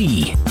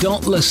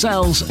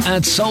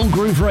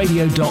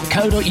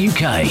lee.lascelles@soulgrooveradio.co.uk.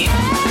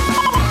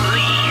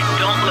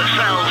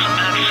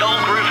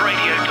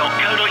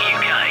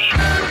 lee.lascelles@soulgrooveradio.co.uk.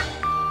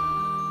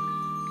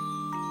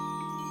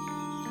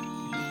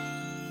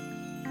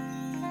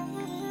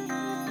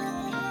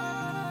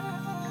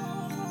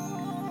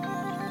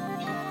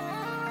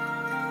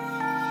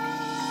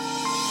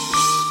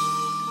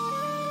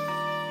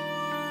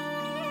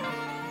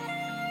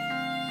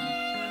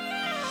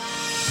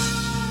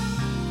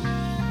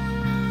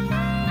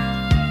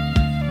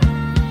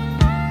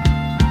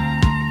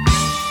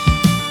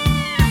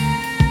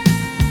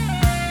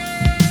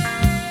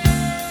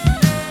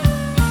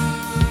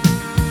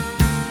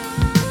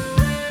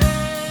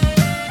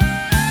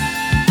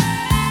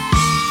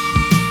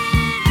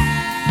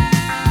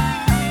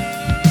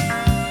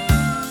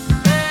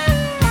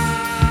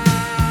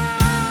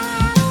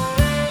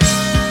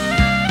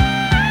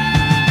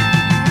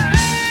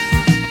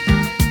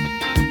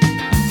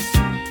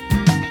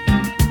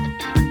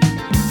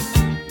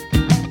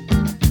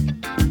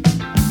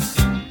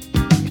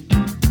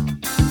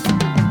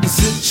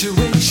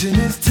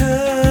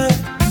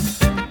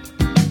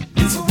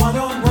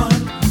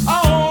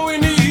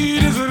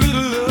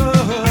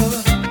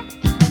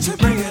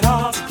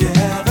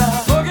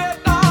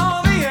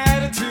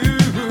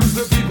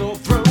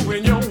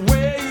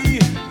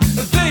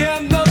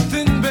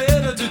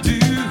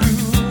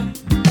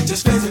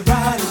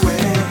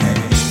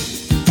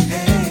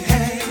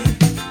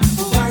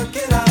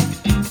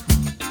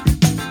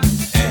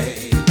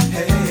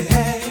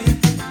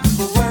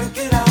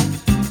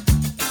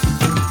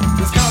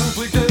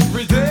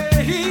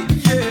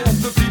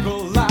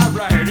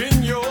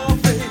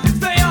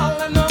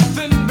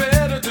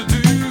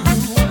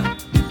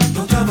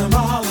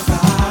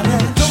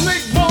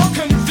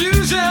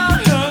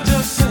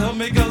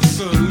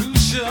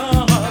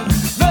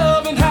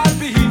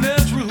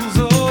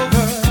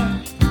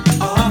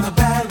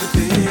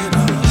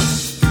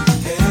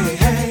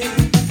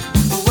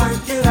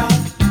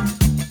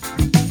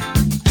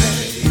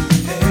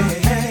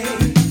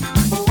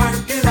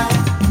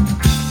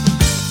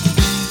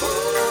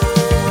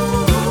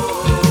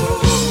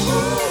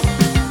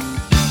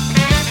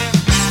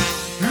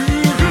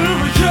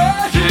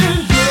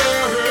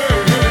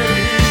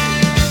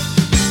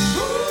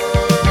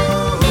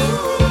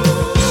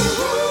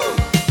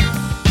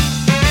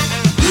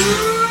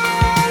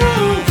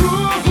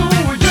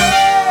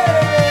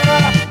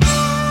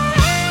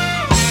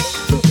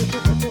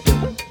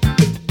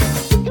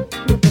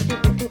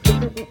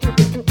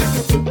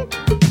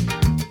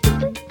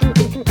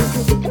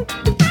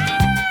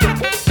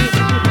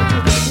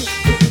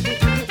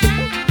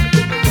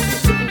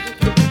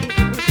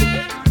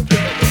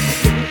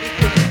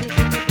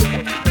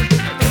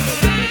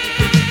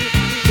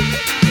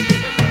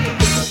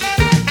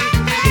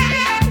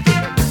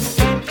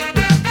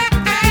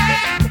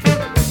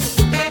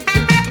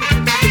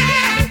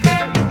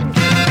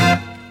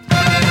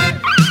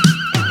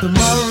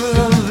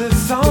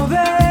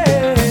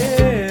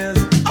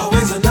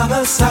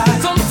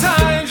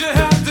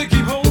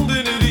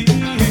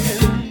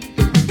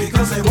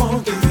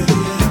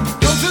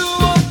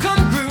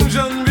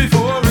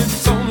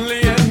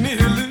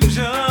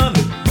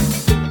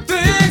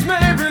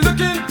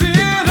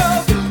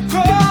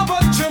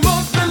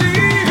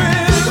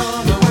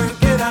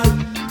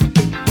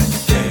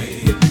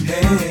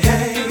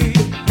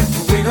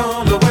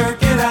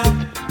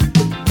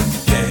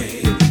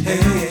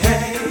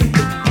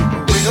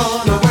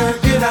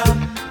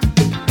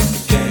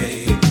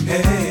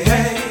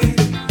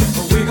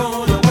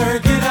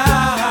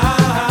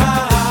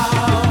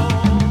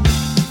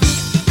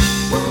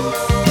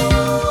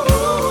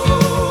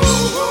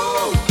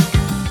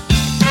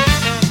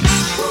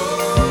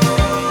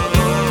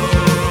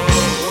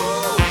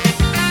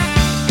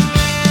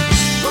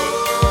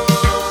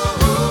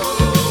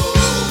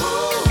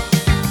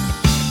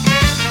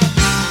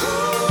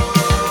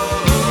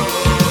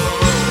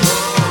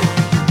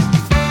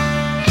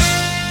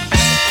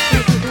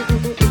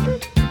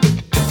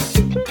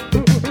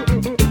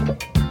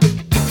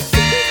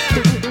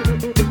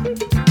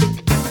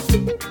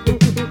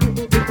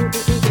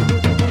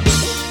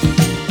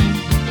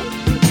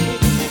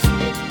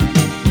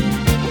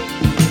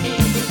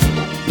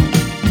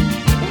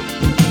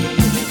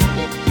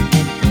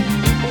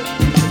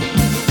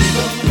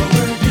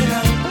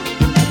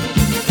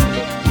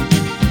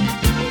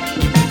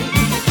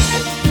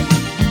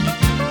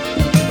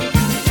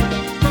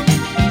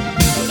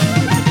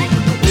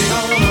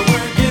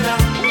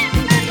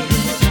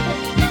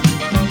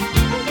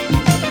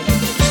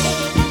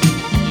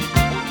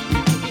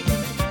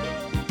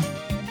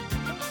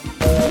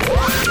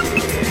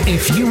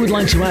 If you would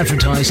like to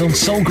advertise on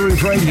Soul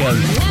Groove Radio,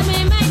 Let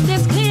me make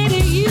this clear to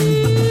you.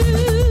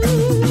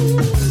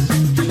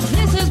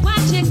 This is what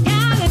you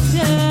gotta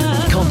do.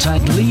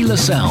 contact Lee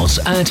Lascelles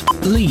at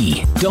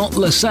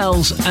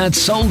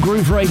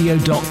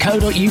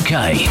lee.lascelles@soulgrooveradio.co.uk.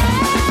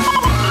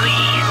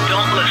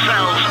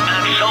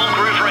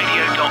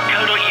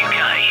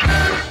 lee.lascelles@soulgrooveradio.co.uk.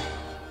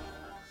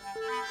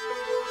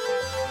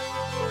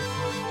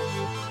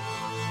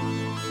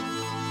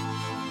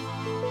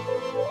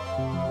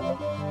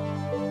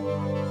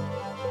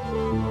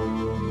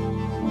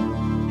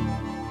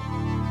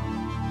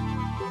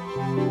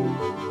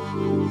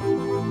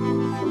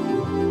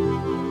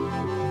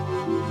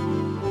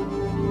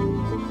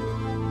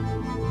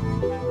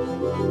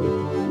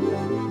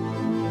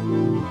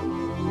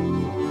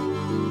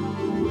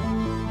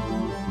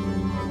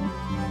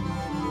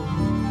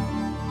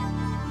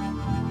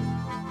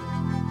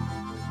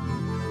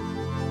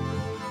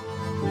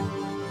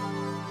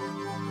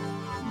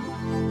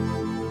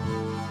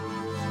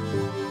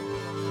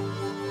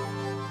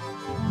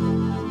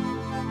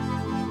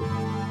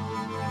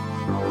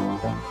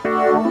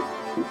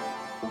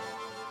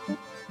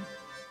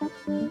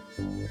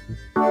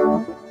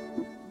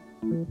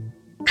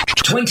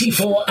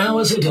 24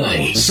 hours a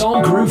day.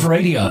 Soul Groove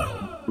Radio.